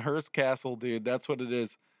fucking Hearst Castle, dude. That's what it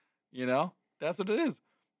is. You know? That's what it is.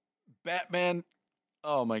 Batman,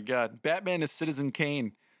 oh my God. Batman is Citizen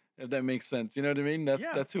Kane, if that makes sense. You know what I mean?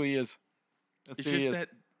 That's who he is. That's It's who he just is. that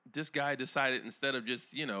this guy decided instead of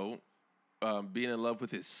just, being in love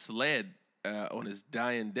with his sled on his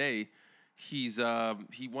dying day, he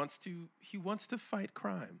wants to fight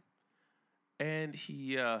crime. And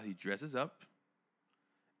he dresses up,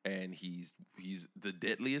 and he's the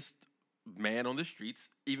deadliest man on the streets,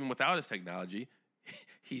 even without his technology.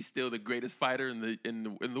 He's still the greatest fighter in the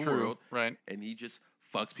True, world, right. and he just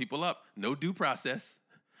fucks people up. No due process.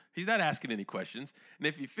 He's not asking any questions. And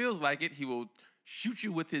if he feels like it, he will shoot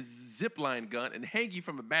you with his zipline gun and hang you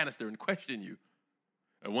from a banister and question you.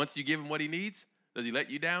 And once you give him what he needs, does he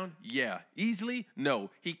let you down? Yeah. Easily? No.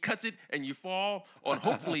 He cuts it and you fall on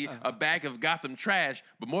hopefully a bag of Gotham trash,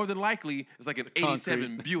 but more than likely it's like an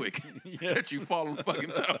 87 Buick that you fall on fucking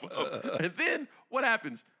top of. And then what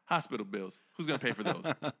happens? Hospital bills. Who's going to pay for those?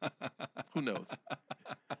 Who knows?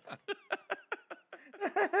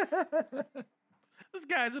 This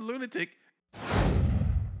guy's a lunatic.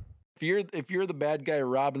 If you're the bad guy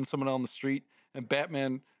robbing someone on the street and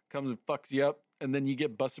Batman comes and fucks you up and then you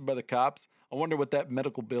get busted by the cops, I wonder what that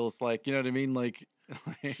medical bill is like. You know what I mean? Like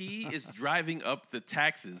he is driving up the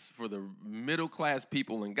taxes for the middle class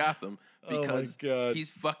people in Gotham because God.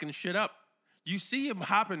 he's fucking shit up. You see him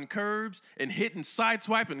hopping curbs and hitting,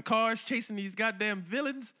 sideswiping cars, chasing these goddamn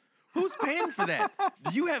villains. Who's paying for that?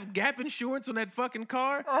 Do you have gap insurance on that fucking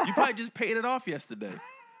car? You probably just paid it off yesterday.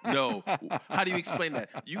 No. How do you explain that?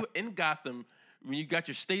 You in Gotham, when you got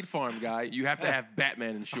your State Farm guy, you have to have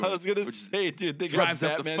Batman insurance. I was gonna say, dude, they got drives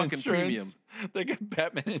up the Batman fucking insurance. premium. They got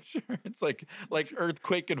Batman insurance, like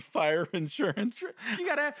earthquake and fire insurance. You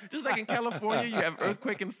gotta have, just like in California, you have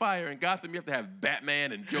earthquake and fire. In Gotham, you have to have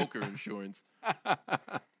Batman and Joker insurance.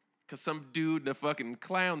 Because some dude in a fucking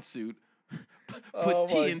clown suit put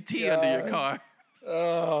TNT under your car.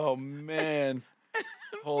 Oh man!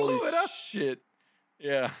 Holy Blew it up. shit!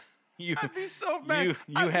 Yeah, I'd be so mad.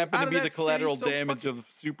 You happen to be the collateral damage of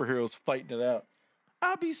superheroes fighting it out.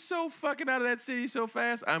 I'll be so fucking out of that city so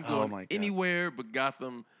fast. I'm my going God. anywhere but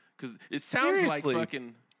Gotham because it Seriously.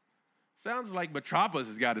 sounds like Metropolis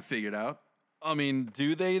has got it figured out. I mean,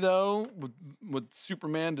 do they though? With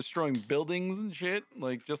Superman destroying buildings and shit,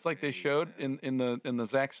 like just like they showed in the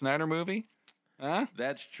Zack Snyder movie? Huh?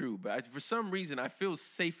 That's true, but for some reason I feel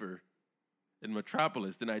safer in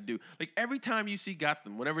Metropolis than I do. Like every time you see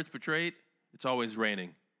Gotham, whenever it's portrayed, it's always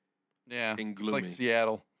raining. Yeah, And it's gloomy. like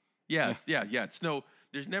Seattle. Yeah, it's no.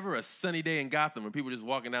 There's never a sunny day in Gotham where people are just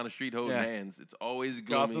walking down the street holding hands. It's always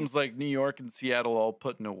gloomy. Gotham's like New York and Seattle all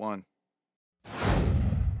put into one.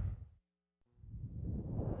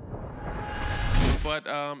 But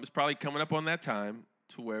it's probably coming up on that time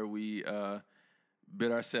to where we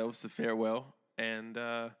bid ourselves to farewell. And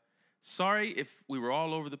sorry if we were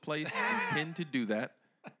all over the place. We tend to do that.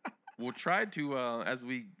 we'll try to, as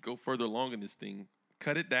we go further along in this thing,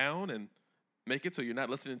 cut it down and make it so you're not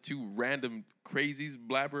listening to random crazies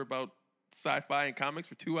blabber about sci-fi and comics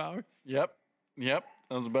for 2 hours. Yep.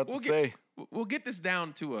 I was about to say. We'll get this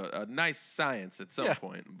down to a nice science at some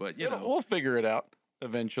point, but you know. We'll figure it out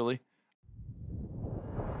eventually.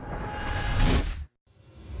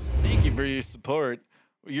 Thank you for your support.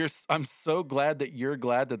 I'm so glad that you're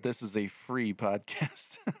glad that this is a free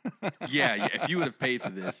podcast. yeah, if you would have paid for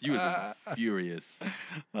this, you would have been furious.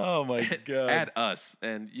 Oh my God. At us.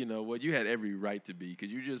 And you know what? You had every right to be, because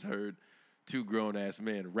you just heard two grown-ass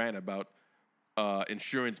men rant about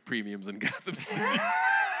insurance premiums in Gotham City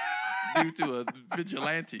due to a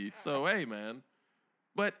vigilante. So hey, man.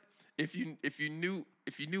 But if you knew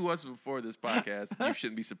us before this podcast, you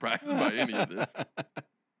shouldn't be surprised by any of this.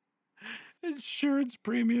 Insurance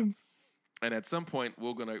premiums. And at some point,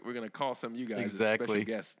 we're gonna call some of you guys as special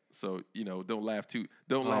guests. So you know, don't laugh too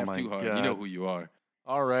hard. God. You know who you are.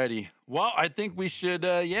 Alrighty. Well, I think we should.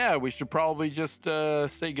 We should probably just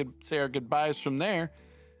say our goodbyes from there.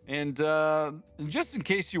 And just in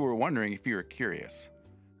case you were wondering, if you were curious,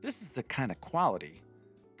 this is the kind of quality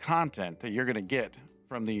content that you're gonna get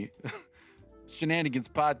from the Shenanigans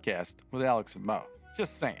podcast with Alex and Mo.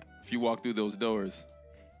 Just saying. If you walk through those doors,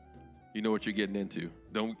 you know what you're getting into.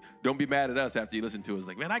 Don't be mad at us after you listen to us.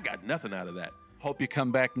 Like, man, I got nothing out of that. Hope you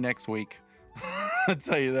come back next week. I'll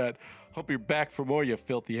tell you that. Hope you're back for more, you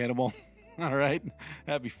filthy animal. All right?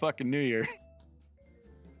 Happy fucking New Year.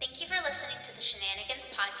 Thank you for listening to the Shenanigans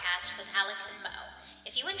podcast with Alex and Mo.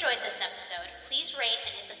 If you enjoyed this episode, please rate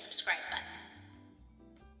and hit the subscribe button.